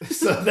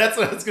 So that's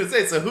what I was going to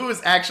say. So who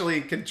is actually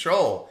in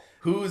control?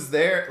 Who's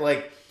there?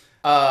 Like,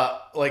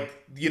 Like,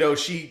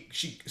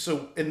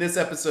 so in this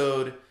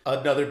episode,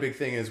 another big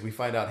thing is we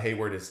find out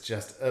Hayward is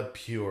just a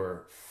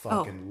pure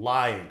fucking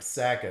lying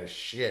sack of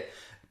shit.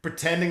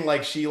 Pretending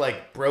like she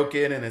like broke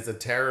in and is a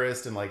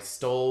terrorist and like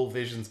stole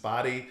Vision's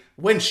body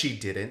when she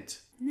didn't.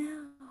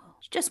 No.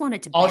 She just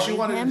wanted to All bury she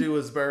wanted him. to do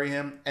was bury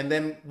him. And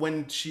then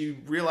when she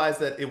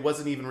realized that it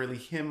wasn't even really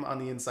him on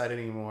the inside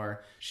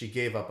anymore, she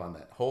gave up on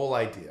that whole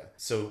idea.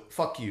 So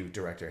fuck you,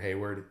 Director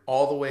Hayward,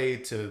 all the way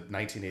to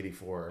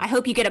 1984. I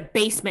hope you get a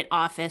basement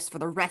office for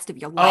the rest of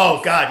your life.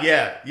 Oh, God,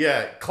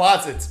 yeah.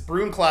 Closets,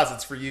 broom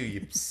closets for you,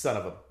 you son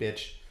of a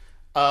bitch.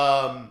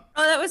 Oh,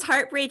 that was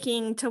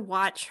heartbreaking to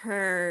watch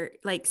her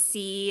like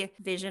see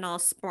Vision all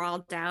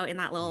sprawled out in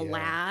that little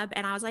lab,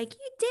 and I was like,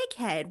 "You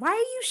dickhead! Why are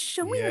you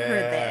showing her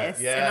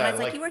this?" Yeah, and then I was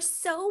like, "You are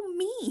so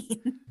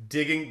mean."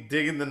 Digging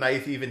the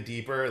knife even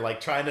deeper,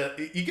 like trying to.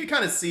 You can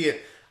kind of see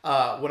it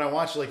when I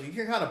watch it. Like you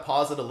can kind of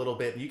pause it a little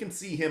bit, and you can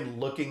see him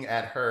looking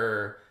at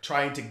her,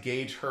 trying to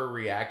gauge her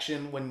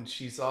reaction when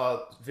she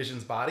saw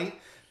Vision's body,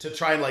 to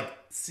try and like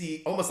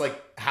see almost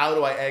like, how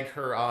do I egg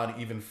her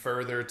on even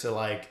further to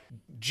like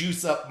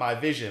juice up my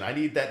Vision? I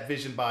need that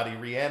Vision body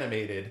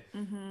reanimated.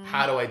 Mm-hmm.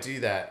 How do I do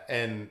that?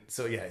 And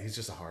so yeah, he's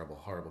just a horrible,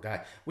 horrible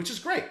guy, which is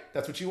great.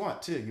 That's what you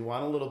want too. You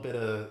want a little bit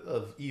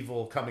of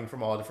evil coming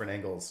from all different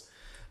angles.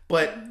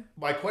 But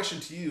my question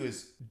to you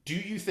is, do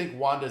you think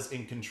Wanda's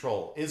in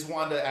control? Is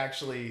Wanda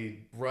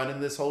actually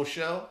running this whole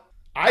show?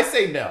 I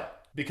say no.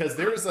 Because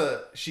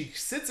she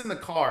sits in the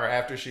car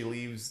after she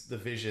leaves the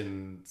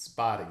Vision's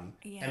body,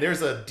 and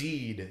there's a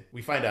deed.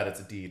 We find out it's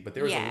a deed, but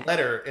there was a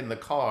letter in the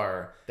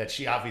car that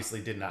she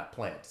obviously did not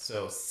plant.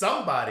 So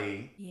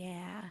somebody...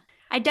 Yeah.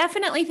 I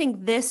definitely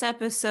think this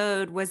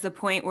episode was the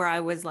point where I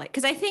was like,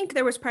 because I think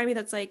there was part of me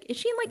that's like, is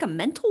she in like a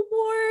mental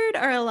ward,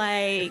 or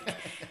like,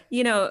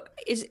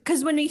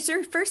 because when we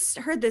first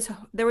heard this,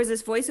 there was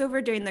this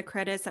voiceover during the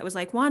credits that was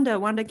like,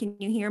 Wanda, can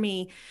you hear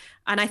me?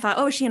 And I thought,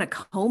 oh, is she in a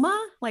coma?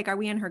 Like, are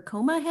we in her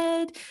coma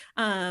head?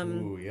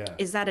 Ooh, yeah.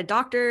 Is that a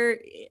doctor?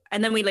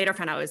 And then we later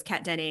found out it was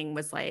Kat Denning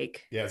was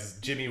like, yes,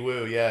 Jimmy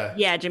Woo, yeah.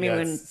 Yeah, Jimmy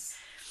Woo. This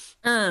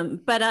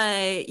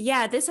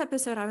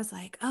episode I was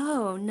like,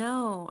 oh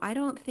no, I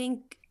don't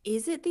think,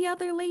 is it the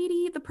other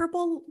lady, the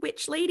purple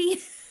witch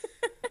lady?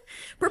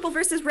 Purple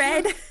versus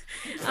red.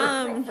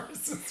 Purple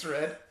versus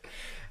red.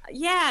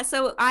 Yeah,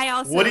 so I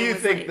also... What do you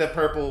think the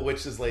purple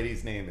witch's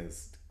lady's name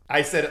is?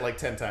 I said it like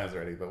 10 times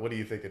already, but what do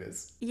you think it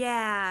is?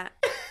 Yeah.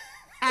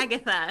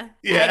 Agatha.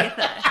 Yeah.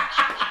 Agatha.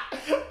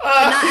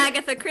 Not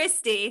Agatha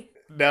Christie.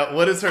 No,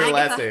 what is her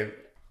last name?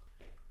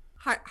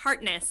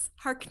 Harkness.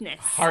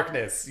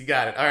 Harkness. You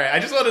got it. All right. I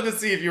just wanted to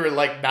see if you were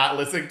like not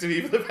listening to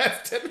me for the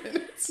past 10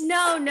 minutes.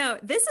 No.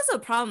 This is a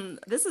problem.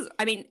 This is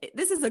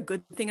a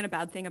good thing and a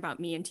bad thing about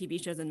me and TV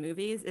shows and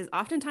movies is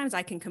oftentimes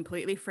I can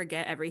completely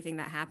forget everything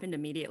that happened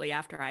immediately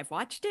after I've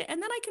watched it,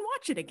 and then I can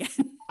watch it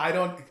again.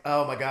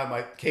 Oh my God.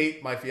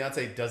 My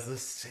fiance does the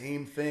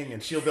same thing,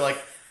 and she'll be like,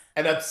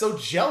 and I'm so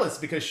jealous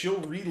because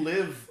she'll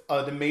relive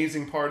an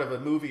amazing part of a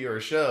movie or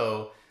a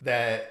show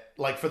that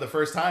like for the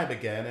first time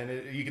again,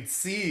 and you can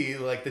see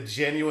like the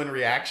genuine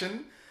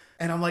reaction,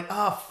 and I'm like,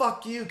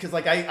 fuck you, because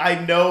like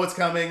I know it's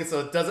coming,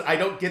 so I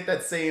don't get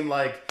that same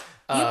like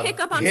you pick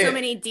up on so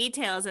many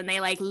details and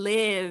they like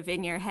live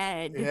in your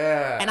head.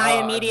 Yeah, and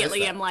I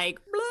immediately am like,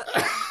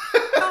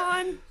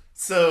 gone.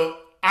 So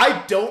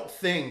I don't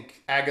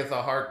think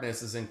Agatha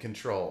Harkness is in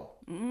control.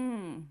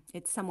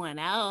 It's someone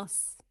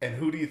else. And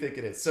who do you think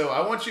it is? So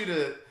I want you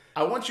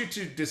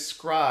to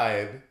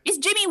describe... It's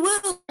Jimmy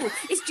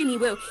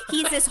Woo.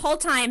 He's this whole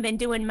time been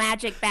doing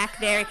magic back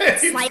there.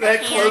 Sleight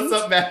that of hand.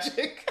 Close-up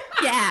magic?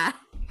 Yeah.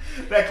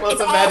 That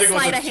close-up magic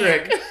was a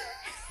trick.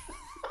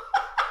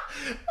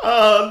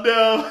 Oh,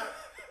 no.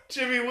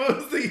 Jimmy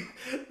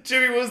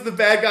Woo's the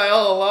bad guy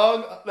all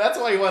along. That's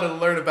why you wanted to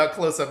learn about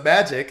close-up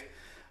magic.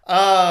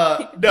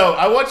 No,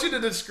 I want you to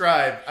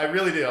describe, I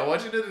really do. I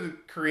want you to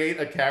create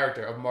a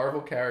character, a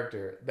Marvel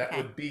character that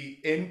would be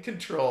in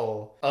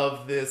control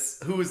of this,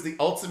 who is the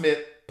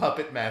ultimate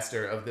puppet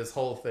master of this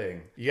whole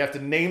thing. You have to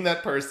name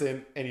that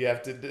person and you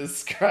have to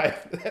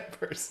describe that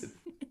person.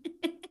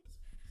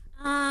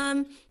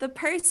 The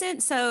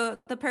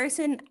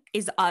person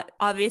is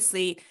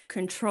obviously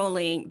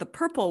controlling the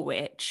purple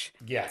witch.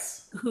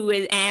 Yes. Who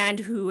is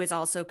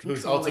also controlling...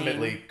 Who's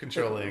ultimately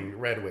controlling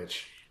Red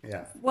Witch.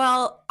 Yeah.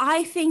 Well,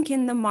 I think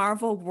in the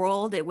Marvel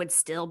world, it would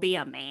still be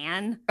a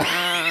man.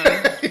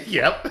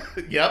 Yep.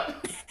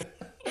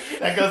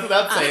 That goes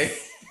without saying.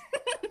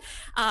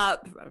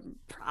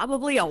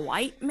 Probably a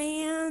white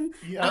man.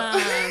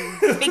 Yeah.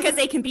 Because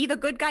they can be the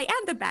good guy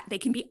and the bad. They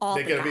can be all.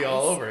 They can be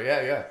all over.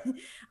 Yeah.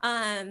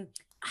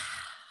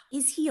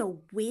 Is he a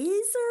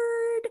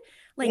wizard?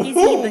 Like, is he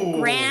the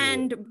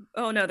grand?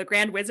 Oh no, the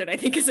Grand Wizard. I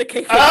think is a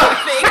thing.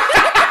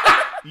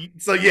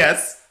 So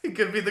yes, he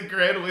could be the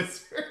Grand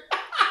Wizard.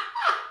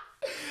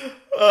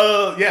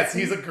 Yes,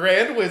 he's a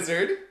Grand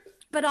Wizard.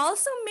 but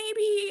also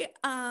maybe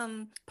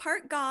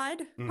part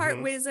god,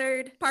 part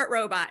wizard, part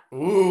robot.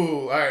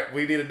 Ooh, all right.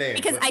 We need a name.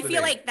 Because What's I the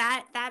feel name? like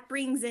that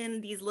brings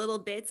in these little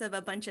bits of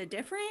a bunch of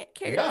different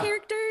Yeah.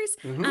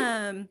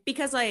 characters.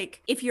 Because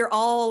like if you're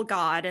all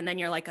God and then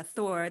you're like a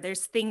Thor,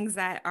 there's things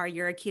that are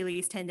your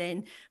Achilles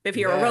tendon. But if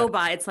you're a Yeah.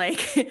 robot, it's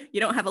like you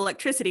don't have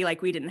electricity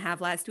like we didn't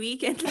have last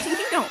week, and you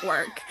don't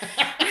work.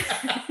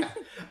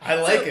 I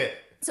like it.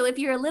 So if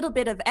you're a little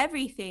bit of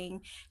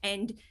everything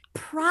and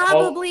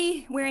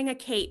probably wearing a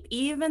cape,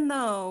 even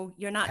though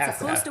you're not Has to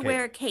supposed have to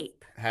wear a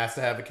cape. Has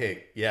to have a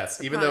cape.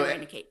 Yes. Even probably though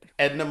wearing a cape.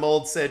 Edna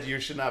Mold said you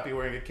should not be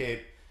wearing a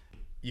cape,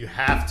 you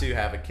have to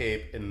have a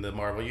cape in the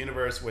Marvel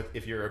universe with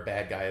if you're a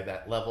bad guy at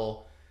that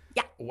level.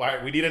 Yeah.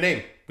 Why? We need a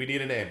name. We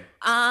need a name.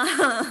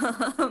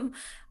 I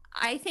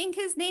think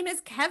his name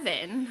is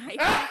Kevin.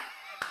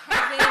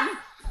 Kevin.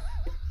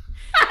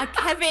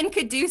 Kevin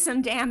could do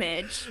some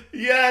damage.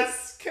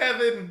 Yes,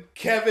 Kevin.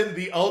 Kevin,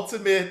 the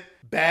ultimate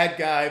bad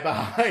guy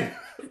behind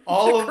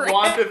all of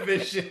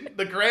WandaVision,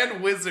 the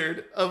Grand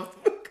Wizard of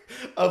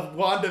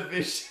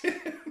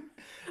WandaVision.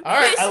 All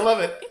right, I love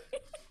it.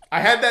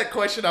 I had that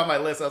question on my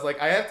list. I was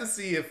like, I have to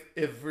see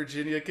if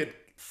Virginia could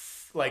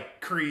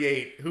like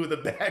create who the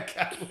bad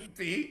guy would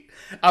be.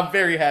 I'm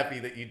very happy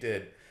that you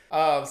did.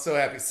 So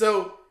happy.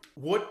 So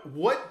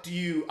what do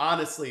you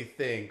honestly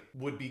think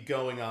would be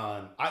going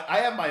on? I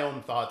have my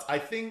own thoughts. I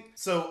think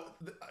so.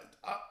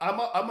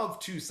 I'm of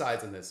two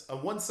sides on this.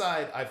 On one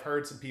side, I've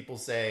heard some people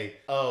say,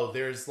 "Oh,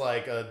 there's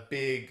like a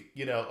big,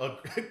 a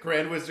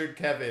Grand Wizard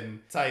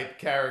Kevin type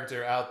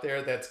character out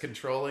there that's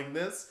controlling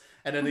this."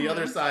 And then the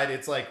other side,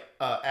 it's like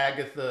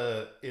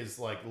Agatha is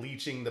like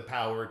leeching the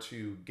power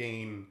to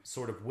gain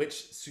sort of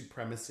witch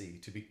supremacy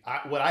to be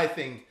what I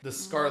think the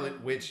Scarlet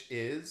Witch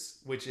is,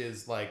 which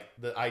is like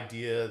the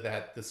idea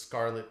that the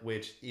Scarlet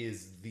Witch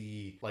is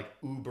the like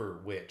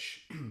uber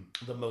witch,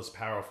 the most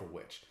powerful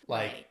witch.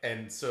 Like, Right.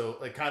 and so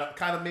like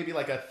kind of maybe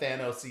like a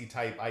Thanos-y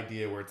type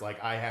idea where it's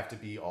like I have to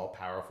be all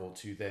powerful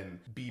to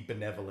then be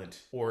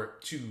benevolent or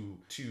to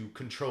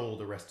control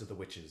the rest of the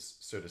witches,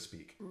 so to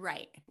speak.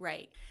 Right.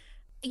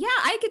 Yeah,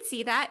 I could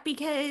see that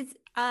because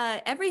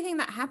everything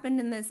that happened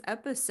in this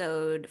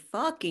episode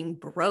fucking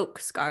broke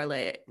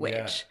Scarlet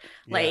Witch.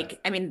 Yeah. Like,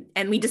 I mean,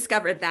 and we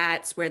discovered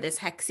that's where this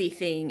hexy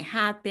thing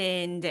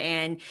happened.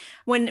 And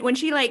when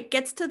she like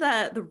gets to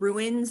the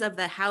ruins of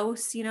the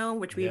house,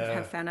 which we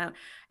have found out,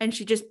 and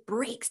she just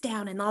breaks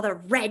down and all the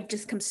red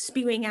just comes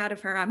spewing out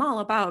of her. I'm all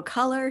about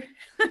color.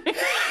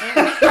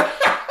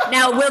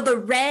 Now, will the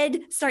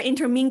red start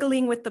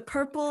intermingling with the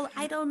purple?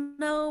 I don't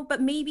know, but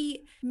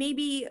maybe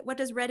what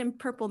does red and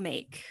purple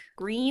make?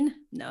 Green?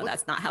 No,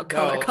 that's not how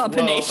color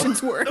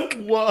combinations work.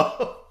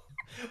 Whoa.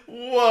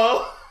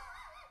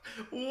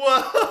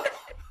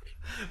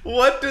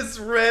 What does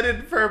red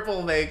and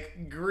purple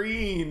make?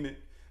 Green.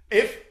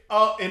 If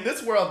in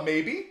this world,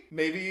 maybe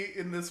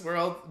in this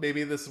world,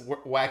 maybe this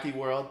wacky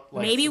world.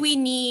 Like maybe we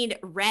need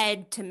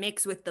red to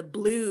mix with the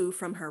blue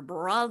from her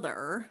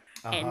brother,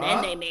 and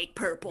then they make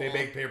purple. They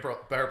make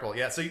purple.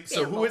 Yeah. So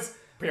who is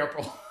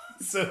purple?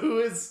 So who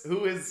is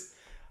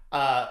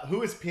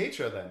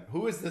Pietro then?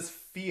 Who is this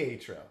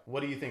Pietro?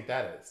 What do you think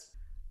that is?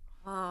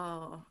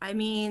 Oh, I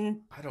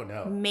mean, I don't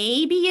know.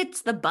 Maybe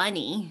it's the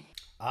bunny.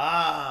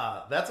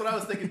 That's what I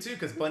was thinking too,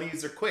 because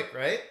bunnies are quick,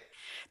 right?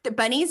 The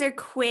bunnies are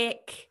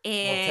quick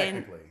and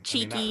technically.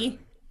 cheeky.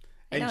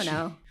 I don't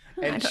know.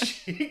 And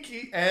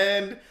cheeky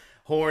and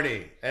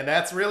horny. And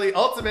that's really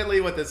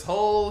ultimately what this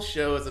whole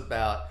show is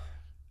about.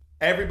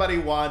 Everybody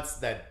wants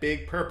that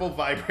big purple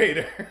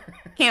vibrator.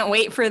 Can't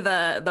wait for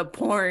the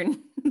porn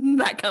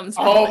that comes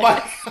from Oh it.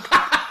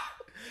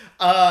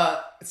 my.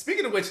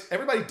 Speaking of which,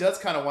 everybody does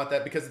kind of want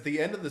that because at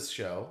the end of this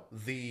show,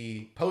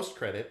 the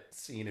post-credit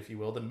scene, if you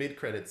will, the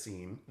mid-credit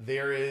scene,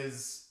 there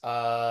is,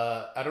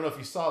 I don't know if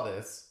you saw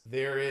this,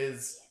 there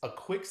is a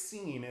quick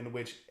scene in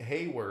which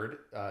Hayward,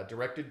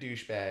 directed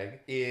douchebag,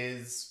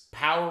 is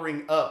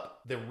powering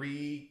up the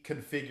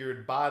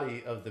reconfigured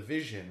body of the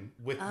Vision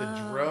with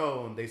the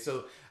drone.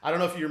 So I don't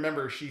know if you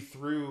remember, she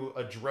threw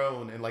a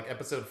drone in like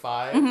episode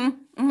 5, and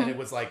it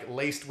was like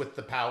laced with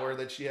the power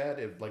that she had.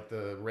 It like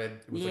the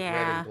red, it was like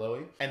red and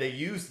glowing, and they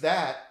used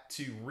that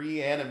to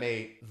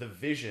reanimate the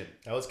Vision.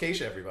 That was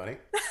Keisha, everybody.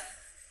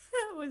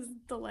 That was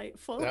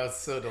delightful. That was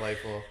so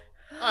delightful.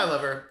 I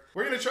love her.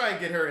 We're gonna try and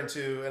get her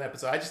into an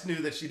episode. I just knew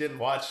that she didn't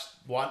want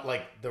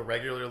like the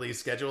regularly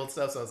scheduled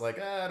stuff, so I was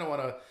like, I don't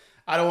want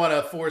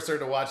to force her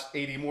to watch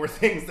 80 more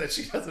things that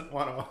she doesn't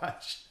want to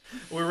watch.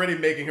 We're already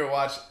making her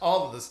watch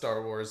all of the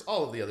Star Wars,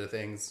 all of the other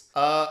things.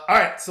 All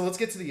right, so let's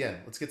get to the end.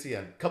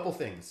 Couple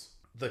things.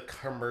 The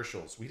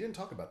commercials. We didn't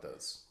talk about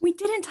those. We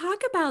didn't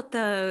talk about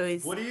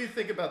those. What do you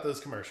think about those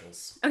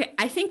commercials? Okay,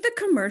 I think the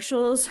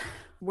commercials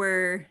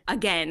were,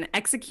 again,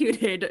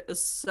 executed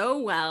so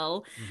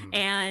well.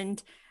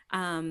 And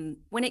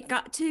when it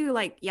got to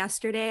like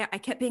yesterday, I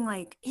kept being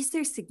like, is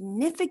there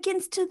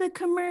significance to the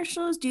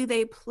commercials? Do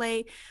they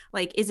play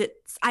like,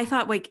 I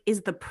thought like,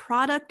 is the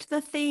product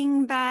the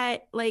thing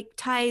that like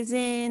ties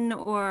in,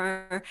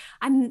 or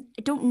I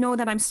don't know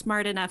that I'm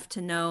smart enough to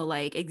know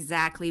like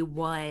exactly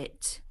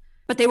what.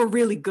 but they were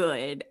really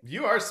good.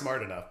 You are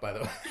smart enough, by the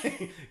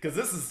way, because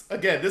this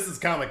is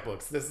comic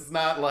books. This is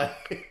not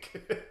like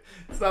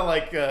it's not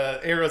like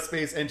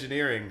aerospace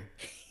engineering.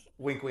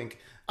 Wink, wink.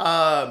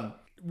 But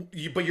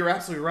you're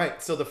absolutely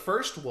right. So the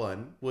first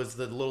one was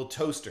the little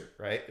toaster,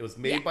 right? It was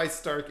made by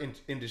Stark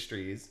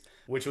Industries,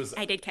 which was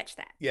I did catch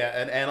that. Yeah,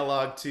 an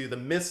analog to the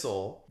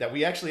missile that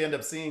we actually end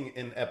up seeing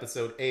in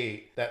episode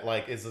 8 that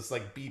like is this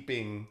like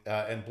beeping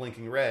and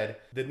blinking red.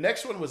 The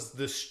next one was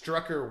the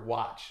Strucker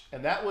watch,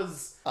 and that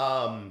was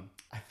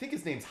I think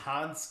his name's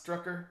Hans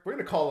Strucker. We're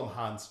gonna call him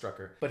Hans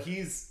Strucker, but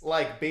he's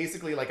like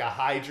basically like a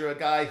Hydra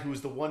guy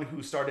who's the one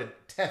who started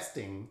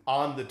testing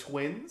on the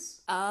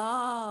twins.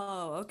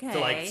 Oh, okay. To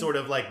like sort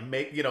of like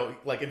make, you know,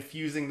 like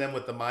infusing them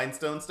with the Mind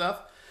Stone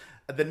stuff.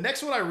 The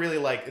next one I really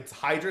like, it's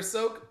Hydra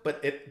Soak, but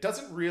it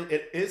doesn't really,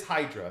 it is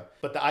Hydra.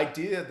 But the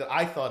idea that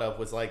I thought of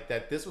was like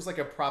that this was like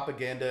a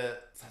propaganda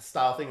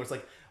style thing where it's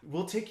like,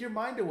 we'll take your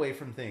mind away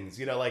from things,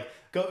 you know, like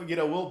go, you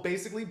know, we'll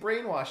basically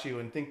brainwash you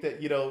and think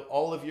that, you know,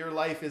 all of your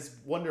life is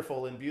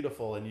wonderful and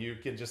beautiful and you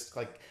can just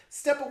like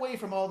step away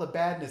from all the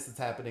badness that's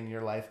happening in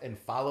your life and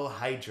follow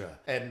Hydra.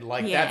 And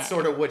like that's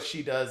sort of what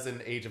she does in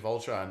Age of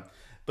Ultron.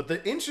 But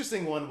the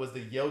interesting one was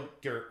the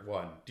yogurt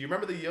one. Do you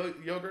remember the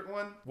yogurt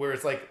one where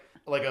it's like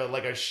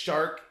a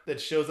shark that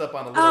shows up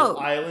on a little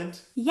island?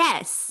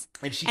 Yes.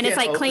 And it's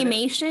like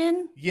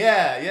claymation.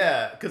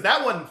 Yeah. Because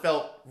that one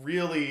felt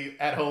really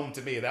at home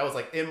to me. That was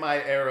like in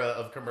my era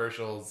of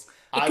commercials.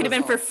 It could have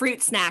been for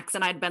fruit snacks,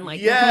 and I'd been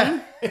like,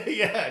 yeah,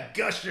 yeah,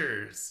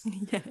 Gushers.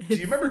 Yes. Do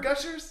you remember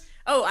Gushers?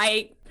 Oh,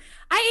 I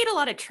ate a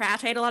lot of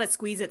trash. I ate a lot of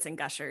Squeeze-Its and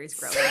Gushers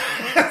growing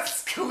up.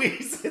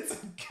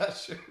 Squeeze-Its and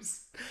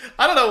Gushers.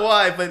 I don't know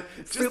why, but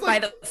just fruit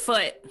like, by the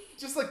foot.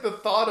 Just like the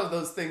thought of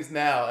those things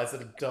now as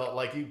an adult,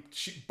 like you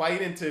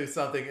bite into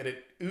something and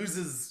it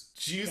oozes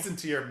juice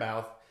into your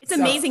mouth. It's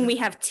amazing we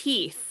have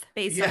teeth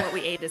based on what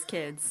we ate as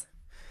kids.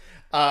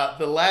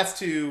 The last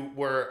two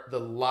were the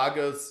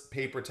Lagos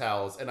paper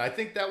towels, and I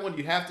think that one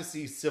you have to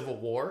see Civil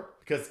War,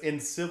 because in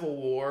Civil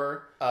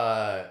War,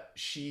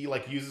 she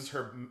like uses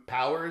her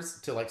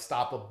powers to like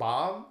stop a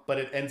bomb, but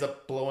it ends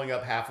up blowing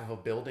up half of a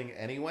building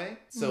anyway.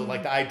 So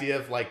like the idea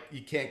of like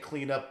you can't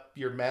clean up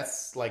your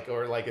mess, like,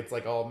 or like it's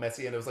like all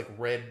messy, and it was like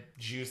red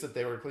juice that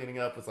they were cleaning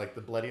up was like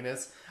the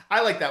bloodiness.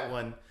 I like that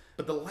one.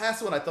 But the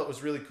last one I thought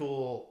was really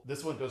cool.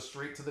 This one goes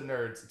straight to the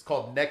nerds. It's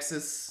called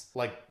Nexus,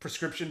 like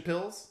prescription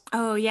pills.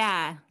 Oh,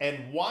 yeah.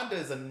 And Wanda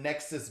is a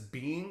Nexus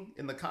being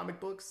in the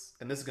comic books.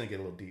 And this is going to get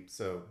a little deep,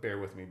 so bear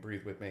with me,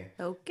 breathe with me.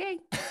 Okay.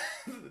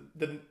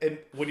 And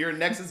when you're a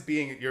Nexus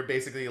being, you're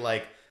basically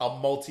like a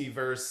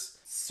multiverse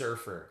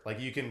surfer. Like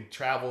you can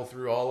travel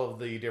through all of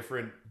the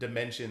different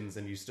dimensions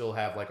and you still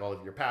have like all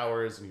of your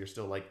powers and you're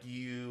still like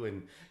you,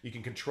 and you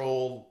can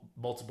control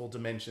multiple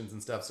dimensions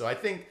and stuff. So I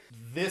think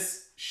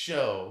this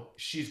show,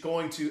 she's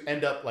going to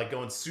end up like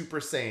going Super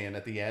Saiyan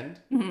at the end,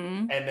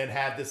 and then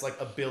have this like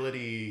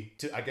ability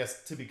to, I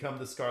guess, to become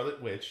the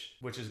Scarlet Witch,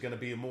 which is going to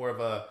be more of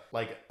a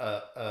like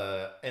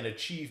an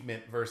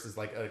achievement versus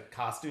like a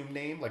costume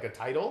name, like a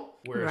title,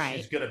 where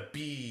she's going to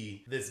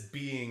be this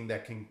being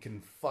that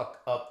can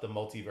fuck up the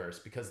multiverse.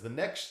 Because the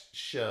next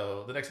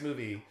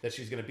movie that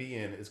she's going to be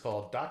in is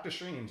called Doctor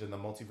Strange and the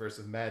Multiverse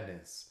of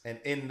Madness, and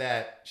in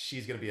that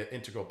she's going to be an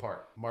integral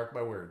part. Mark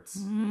my words.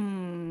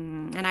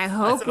 And I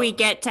hope we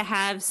get to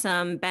have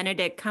some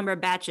Benedict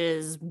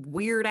Cumberbatch's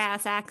weird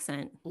ass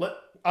accent.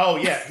 Oh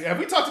yeah, have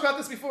we talked about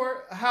this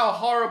before? How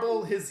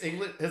horrible his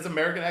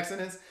American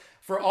accent is.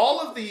 For all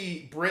of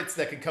the Brits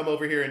that can come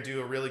over here and do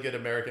a really good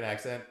American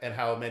accent, and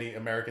how many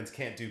Americans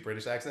can't do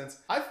British accents,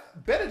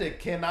 Benedict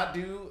cannot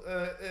do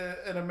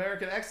an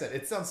American accent.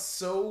 It sounds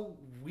so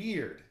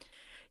weird.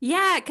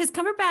 Yeah, because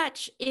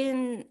Cumberbatch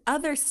in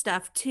other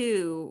stuff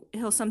too,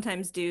 he'll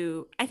sometimes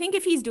do, I think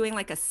if he's doing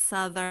like a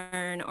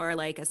Southern or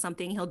like a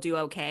something, he'll do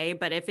okay.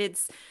 But if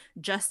it's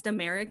just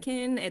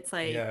American, it's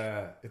like,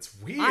 yeah, it's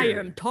weird. I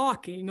am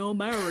talking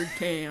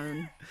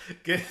American.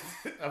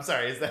 I'm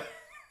sorry,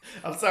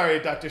 I'm sorry,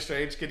 Doctor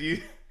Strange. Can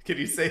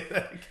you say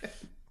that again?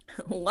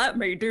 Let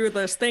me do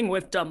this thing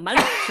with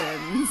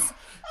dimensions.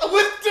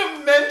 With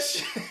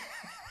dimensions.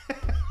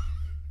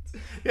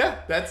 Yeah,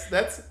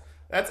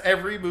 that's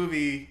every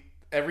movie,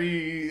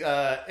 every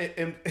oh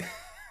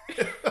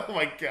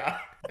my god,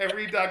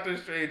 every Doctor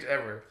Strange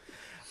ever.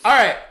 All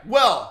right,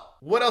 well,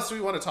 what else do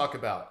we want to talk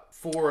about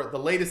for the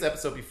latest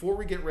episode before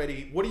we get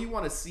ready? What do you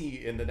want to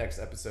see in the next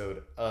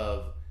episode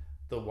of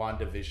the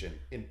WandaVision?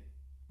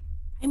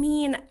 I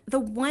mean, the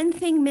one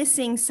thing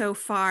missing so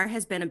far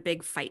has been a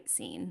big fight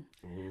scene.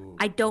 Ooh,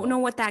 I don't know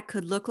what that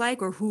could look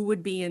like or who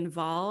would be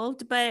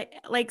involved, but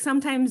like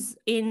sometimes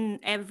in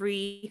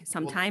every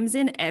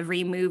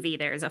movie,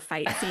 there's a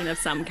fight scene of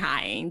some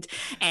kind.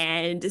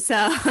 And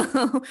so...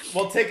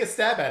 Well, take a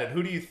stab at it.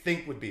 Who do you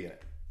think would be in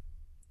it?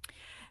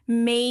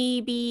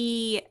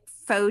 Maybe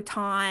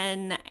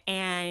Photon,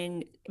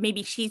 and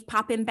maybe she's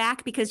popping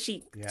back because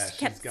she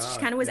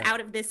kind of was out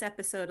of this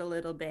episode a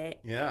little bit.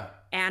 Yeah.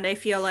 And I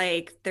feel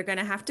like they're going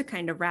to have to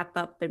kind of wrap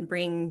up and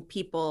bring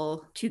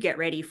people to get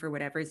ready for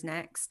whatever's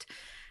next.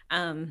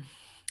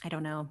 I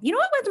don't know. You know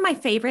what? One of my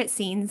favorite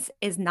scenes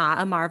is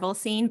not a Marvel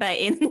scene, but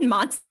in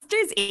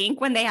Monsters Inc.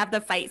 when they have the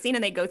fight scene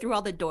and they go through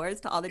all the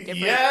doors to all the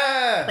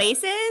different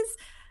places.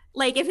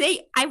 Like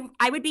if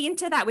I would be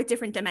into that with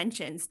different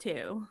dimensions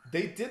too.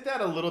 They did that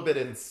a little bit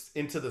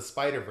into the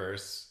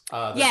Spider-Verse.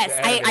 Yes,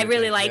 I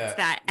really liked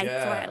that. I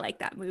thought I liked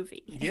that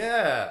movie.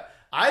 Yeah.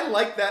 I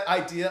like that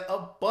idea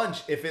a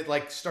bunch. If it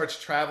like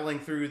starts traveling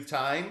through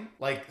time,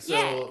 like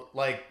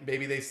like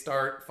maybe they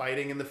start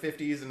fighting in the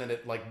 50s and then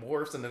it like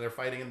morphs and then they're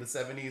fighting in the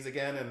 70s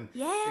again, and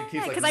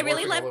because I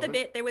really loved the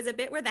bit. There was a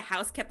bit where the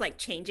house kept like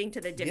changing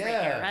to the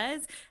different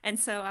eras, and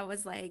so I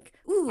was like,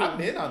 "Ooh, I'm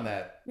in on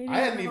that." I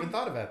hadn't even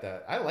thought about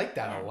that. I like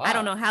that a lot. I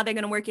don't know how they're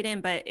gonna work it in,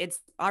 but it's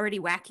already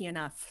wacky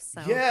enough.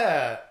 So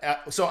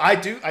so I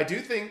do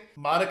think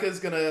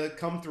Monica's gonna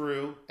come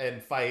through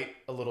and fight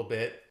a little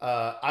bit.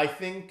 I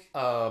think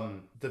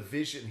the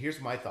Vision,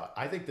 here's my thought.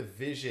 I think the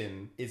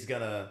Vision is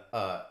gonna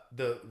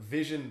the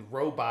Vision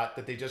robot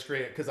that they just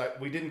created, because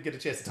we didn't get a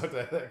chance to talk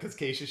about that because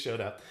Keisha showed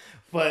up,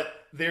 but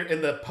they're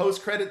in the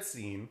post-credit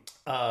scene.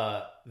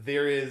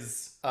 There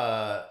is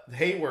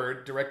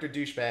Hayward, director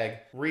douchebag,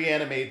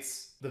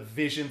 reanimates the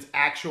Vision's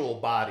actual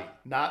body,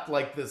 not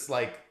like this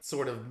like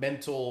sort of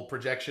mental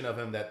projection of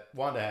him that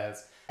Wanda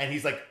has. And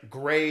he's like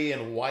gray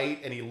and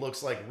white and he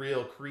looks like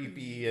real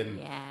creepy. And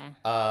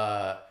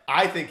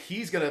I think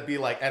he's going to be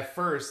like, at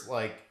first,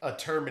 like a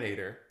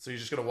Terminator. So he's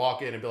just going to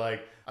walk in and be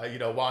like,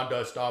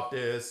 Wanda, stop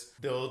this.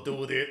 They'll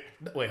do it.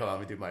 Wait, hold on.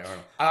 Let me do my arm.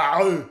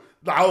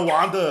 No,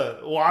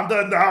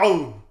 Wanda,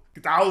 no.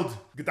 Get out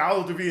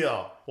of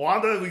here.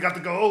 Wanda, we got to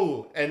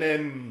go. And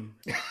then,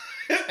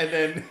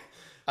 and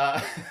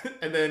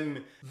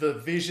then the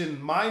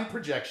Vision mind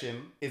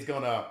projection is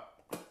going to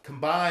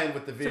combined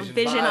with the Vision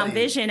Vision body. on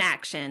Vision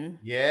action.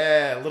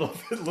 Yeah, little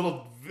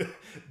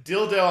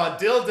dildo on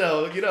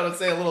dildo, you know what I'm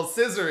saying? A little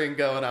scissoring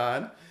going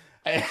on.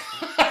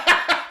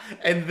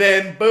 And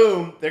then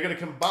boom, they're going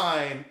to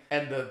combine,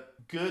 and the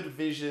good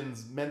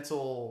Vision's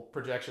mental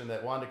projection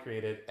that Wanda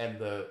created and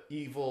the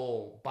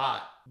evil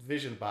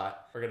Vision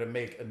bot are going to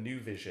make a new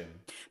Vision.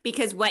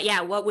 Because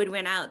what would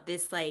win out?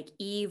 This like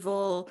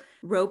evil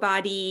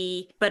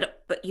robot-y,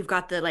 but you've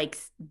got the like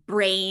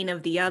brain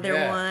of the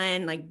other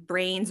one, like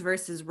brains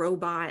versus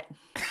robot.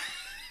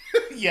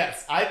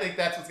 Yes, I think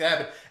that's what's gonna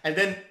happen.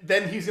 And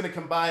then he's gonna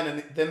combine,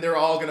 and then they're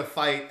all gonna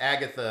fight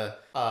Agatha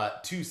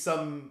to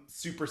some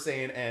Super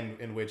Saiyan end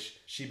in which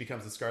she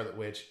becomes the Scarlet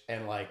Witch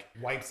and like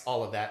wipes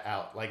all of that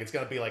out. Like it's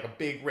gonna be like a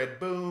big red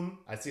boom.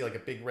 I see like a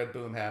big red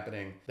boom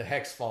happening. The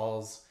hex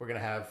falls. We're gonna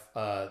have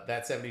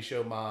that 70s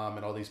show mom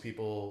and all these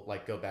people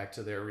like go back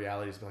to their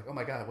realities, be like, oh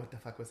my god, what the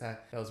fuck was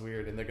that? That was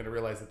weird. And they're gonna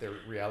realize that their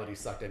reality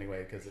sucked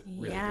anyway because it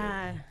really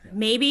did.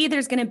 Maybe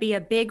there's gonna be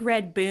a big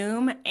red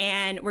boom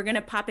and we're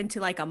gonna pop into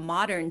like a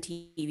modern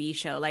TV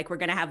show. Like we're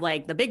gonna have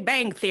like The Big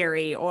Bang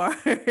Theory or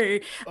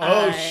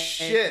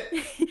shit.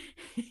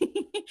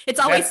 It's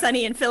Always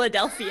Sunny in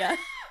Philadelphia.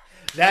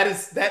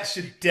 That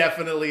should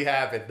definitely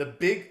happen.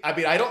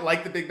 I don't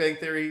like The Big Bang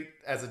Theory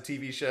as a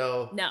TV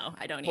show. No,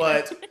 I don't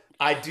either. But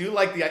I do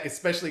like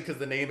especially because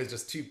the name is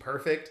just too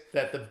perfect,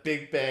 that The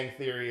Big Bang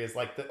Theory is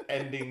like the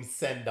ending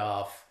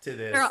send-off to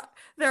this.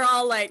 They're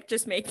all like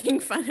just making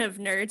fun of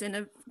nerds in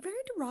a very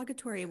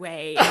derogatory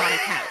way on a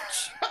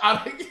couch.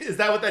 Is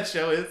that what that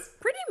show is?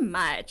 Pretty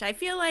much. I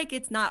feel like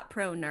it's not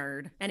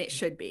pro-nerd, and it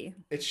should be.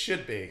 It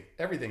should be.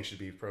 Everything should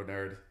be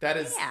pro-nerd. That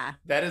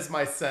is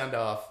my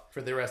send-off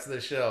for the rest of the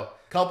show.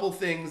 Couple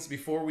things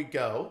before we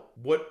go.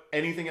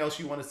 Anything else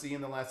you want to see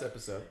in the last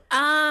episode?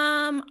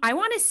 I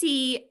want to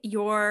see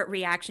your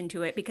reaction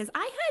to it because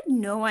I had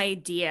no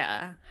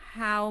idea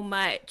how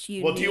much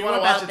you knew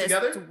about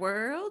this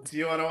world. Do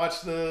you want to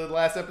watch the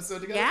last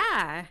episode together?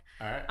 Yeah.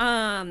 All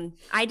right.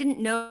 I didn't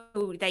know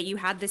that you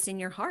had this in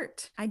your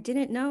heart. I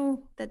didn't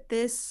know that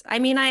this. I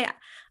mean, I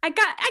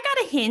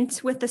got a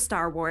hint with the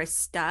Star Wars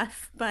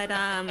stuff, but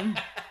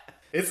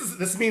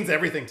this means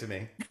everything to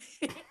me.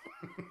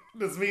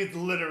 This means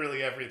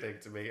literally everything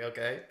to me.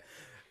 Okay.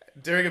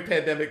 During a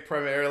pandemic,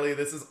 primarily,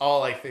 this is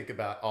all I think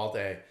about all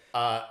day.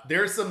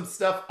 There's some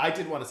stuff I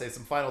did want to say,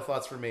 some final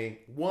thoughts for me.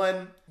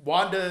 One,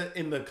 Wanda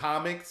in the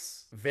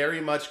comics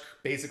very much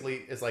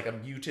basically is like a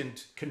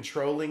mutant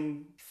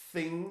controlling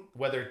thing,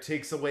 whether it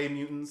takes away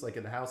mutants like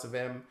in the House of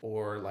M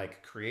or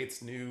like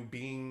creates new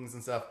beings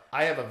and stuff.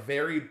 I have a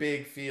very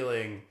big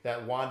feeling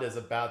that Wanda is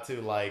about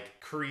to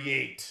like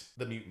create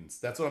the mutants.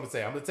 That's what I'm gonna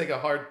say. I'm gonna take a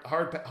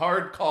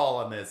hard call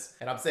on this,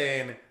 and I'm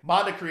saying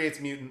Wanda creates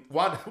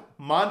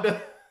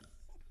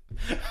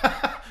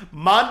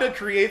Manda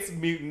creates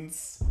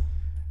mutants,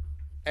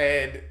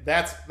 and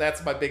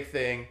that's my big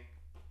thing.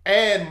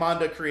 And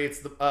Manda creates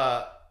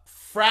the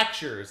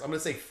fractures. I'm gonna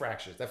say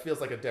fractures. That feels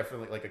like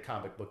definitely like a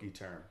comic booky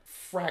term.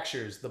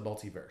 Fractures the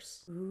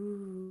multiverse.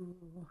 Ooh,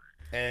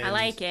 and, I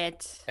like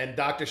it. And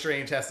Doctor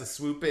Strange has to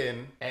swoop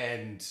in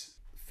and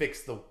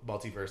fix the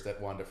multiverse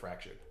that Wanda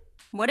fractured.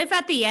 What if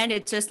at the end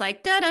it's just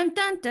like dun dun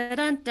dun dun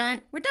dun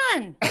dun, we're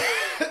done?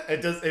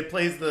 It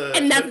plays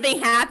and nothing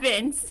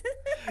happens.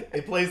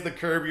 It plays the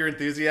Curb Your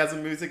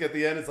Enthusiasm music at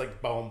the end. It's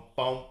like boom,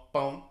 boom,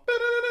 boom.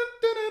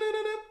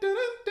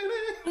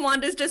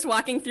 Wanda's just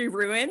walking through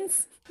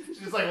ruins. She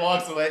just like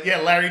walks away.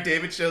 Yeah, Larry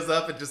David shows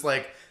up and just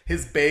like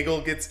his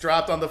bagel gets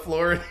dropped on the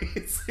floor and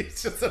he's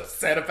just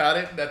upset about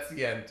it, and that's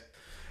the end.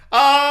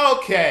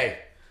 Okay.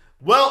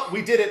 Well,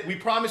 we did it. We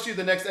promised you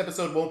the next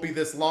episode won't be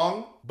this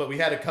long, but we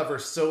had to cover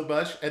so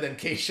much, and then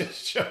Keisha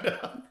showed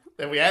up,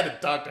 and we had to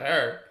talk to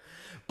her.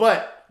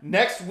 But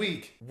next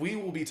week, we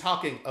will be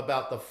talking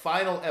about the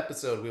final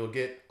episode. We will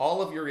get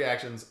all of your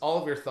reactions,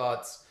 all of your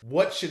thoughts.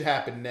 What should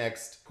happen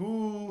next?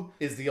 Who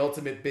is the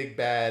ultimate big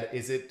bad?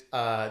 Is it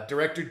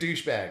Director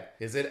Douchebag?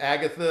 Is it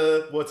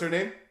Agatha, what's her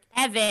name?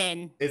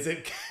 Evan. Is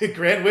it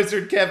Grand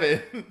Wizard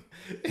Kevin?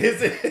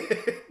 Is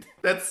it...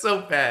 That's so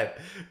bad.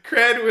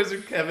 Grand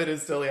Wizard Kevin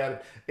is still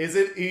out. Is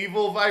it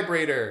evil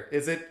vibrator?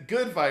 Is it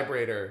good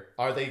vibrator?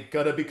 Are they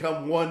gonna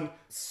become one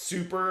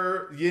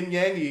super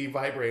yin-yang-y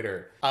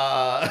vibrator?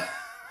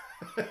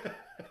 It's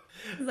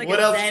like what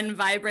a else? Zen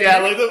vibrator. Yeah,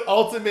 like the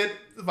ultimate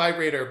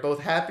vibrator, both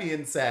happy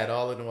and sad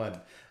all in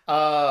one.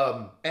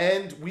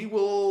 And we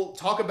will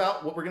talk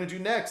about what we're gonna do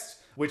next,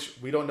 which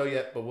we don't know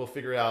yet, but we'll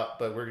figure it out.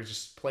 But we're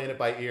just playing it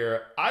by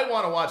ear. I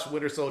want to watch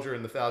Winter Soldier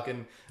and the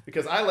Falcon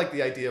because I like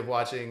the idea of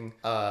watching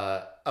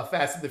a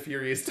Fast and the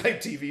Furious type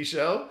TV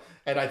show.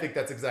 And I think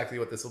that's exactly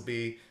what this will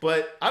be.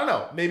 But I don't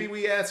know. Maybe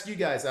we ask you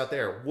guys out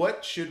there,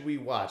 what should we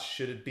watch?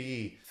 Should it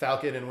be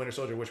Falcon and Winter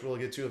Soldier, which we'll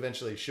get to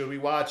eventually? Should we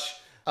watch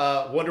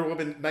Wonder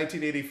Woman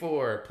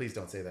 1984? Please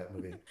don't say that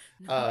movie.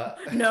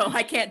 No,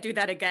 I can't do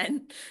that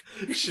again.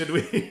 Should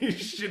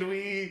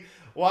we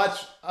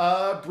watch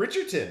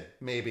Bridgerton,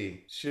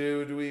 maybe?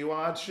 Should we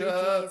watch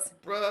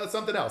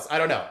something else? I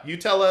don't know. You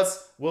tell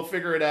us. We'll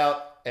figure it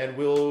out. And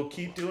we'll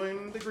keep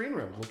doing the green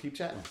room. We'll keep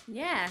chatting.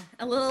 Yeah,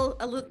 a little.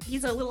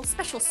 These are little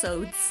special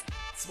sods.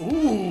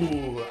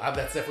 Ooh,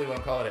 that's definitely what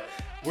I'm calling it.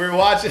 We're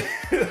watching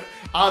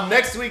on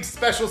next week's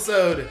special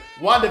sode,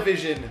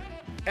 WandaVision,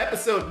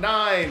 episode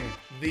 9,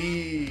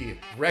 The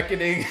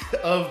Reckoning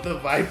of the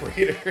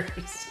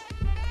Vibrators.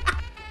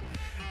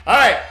 All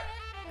right,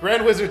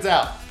 Grand Wizards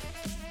out.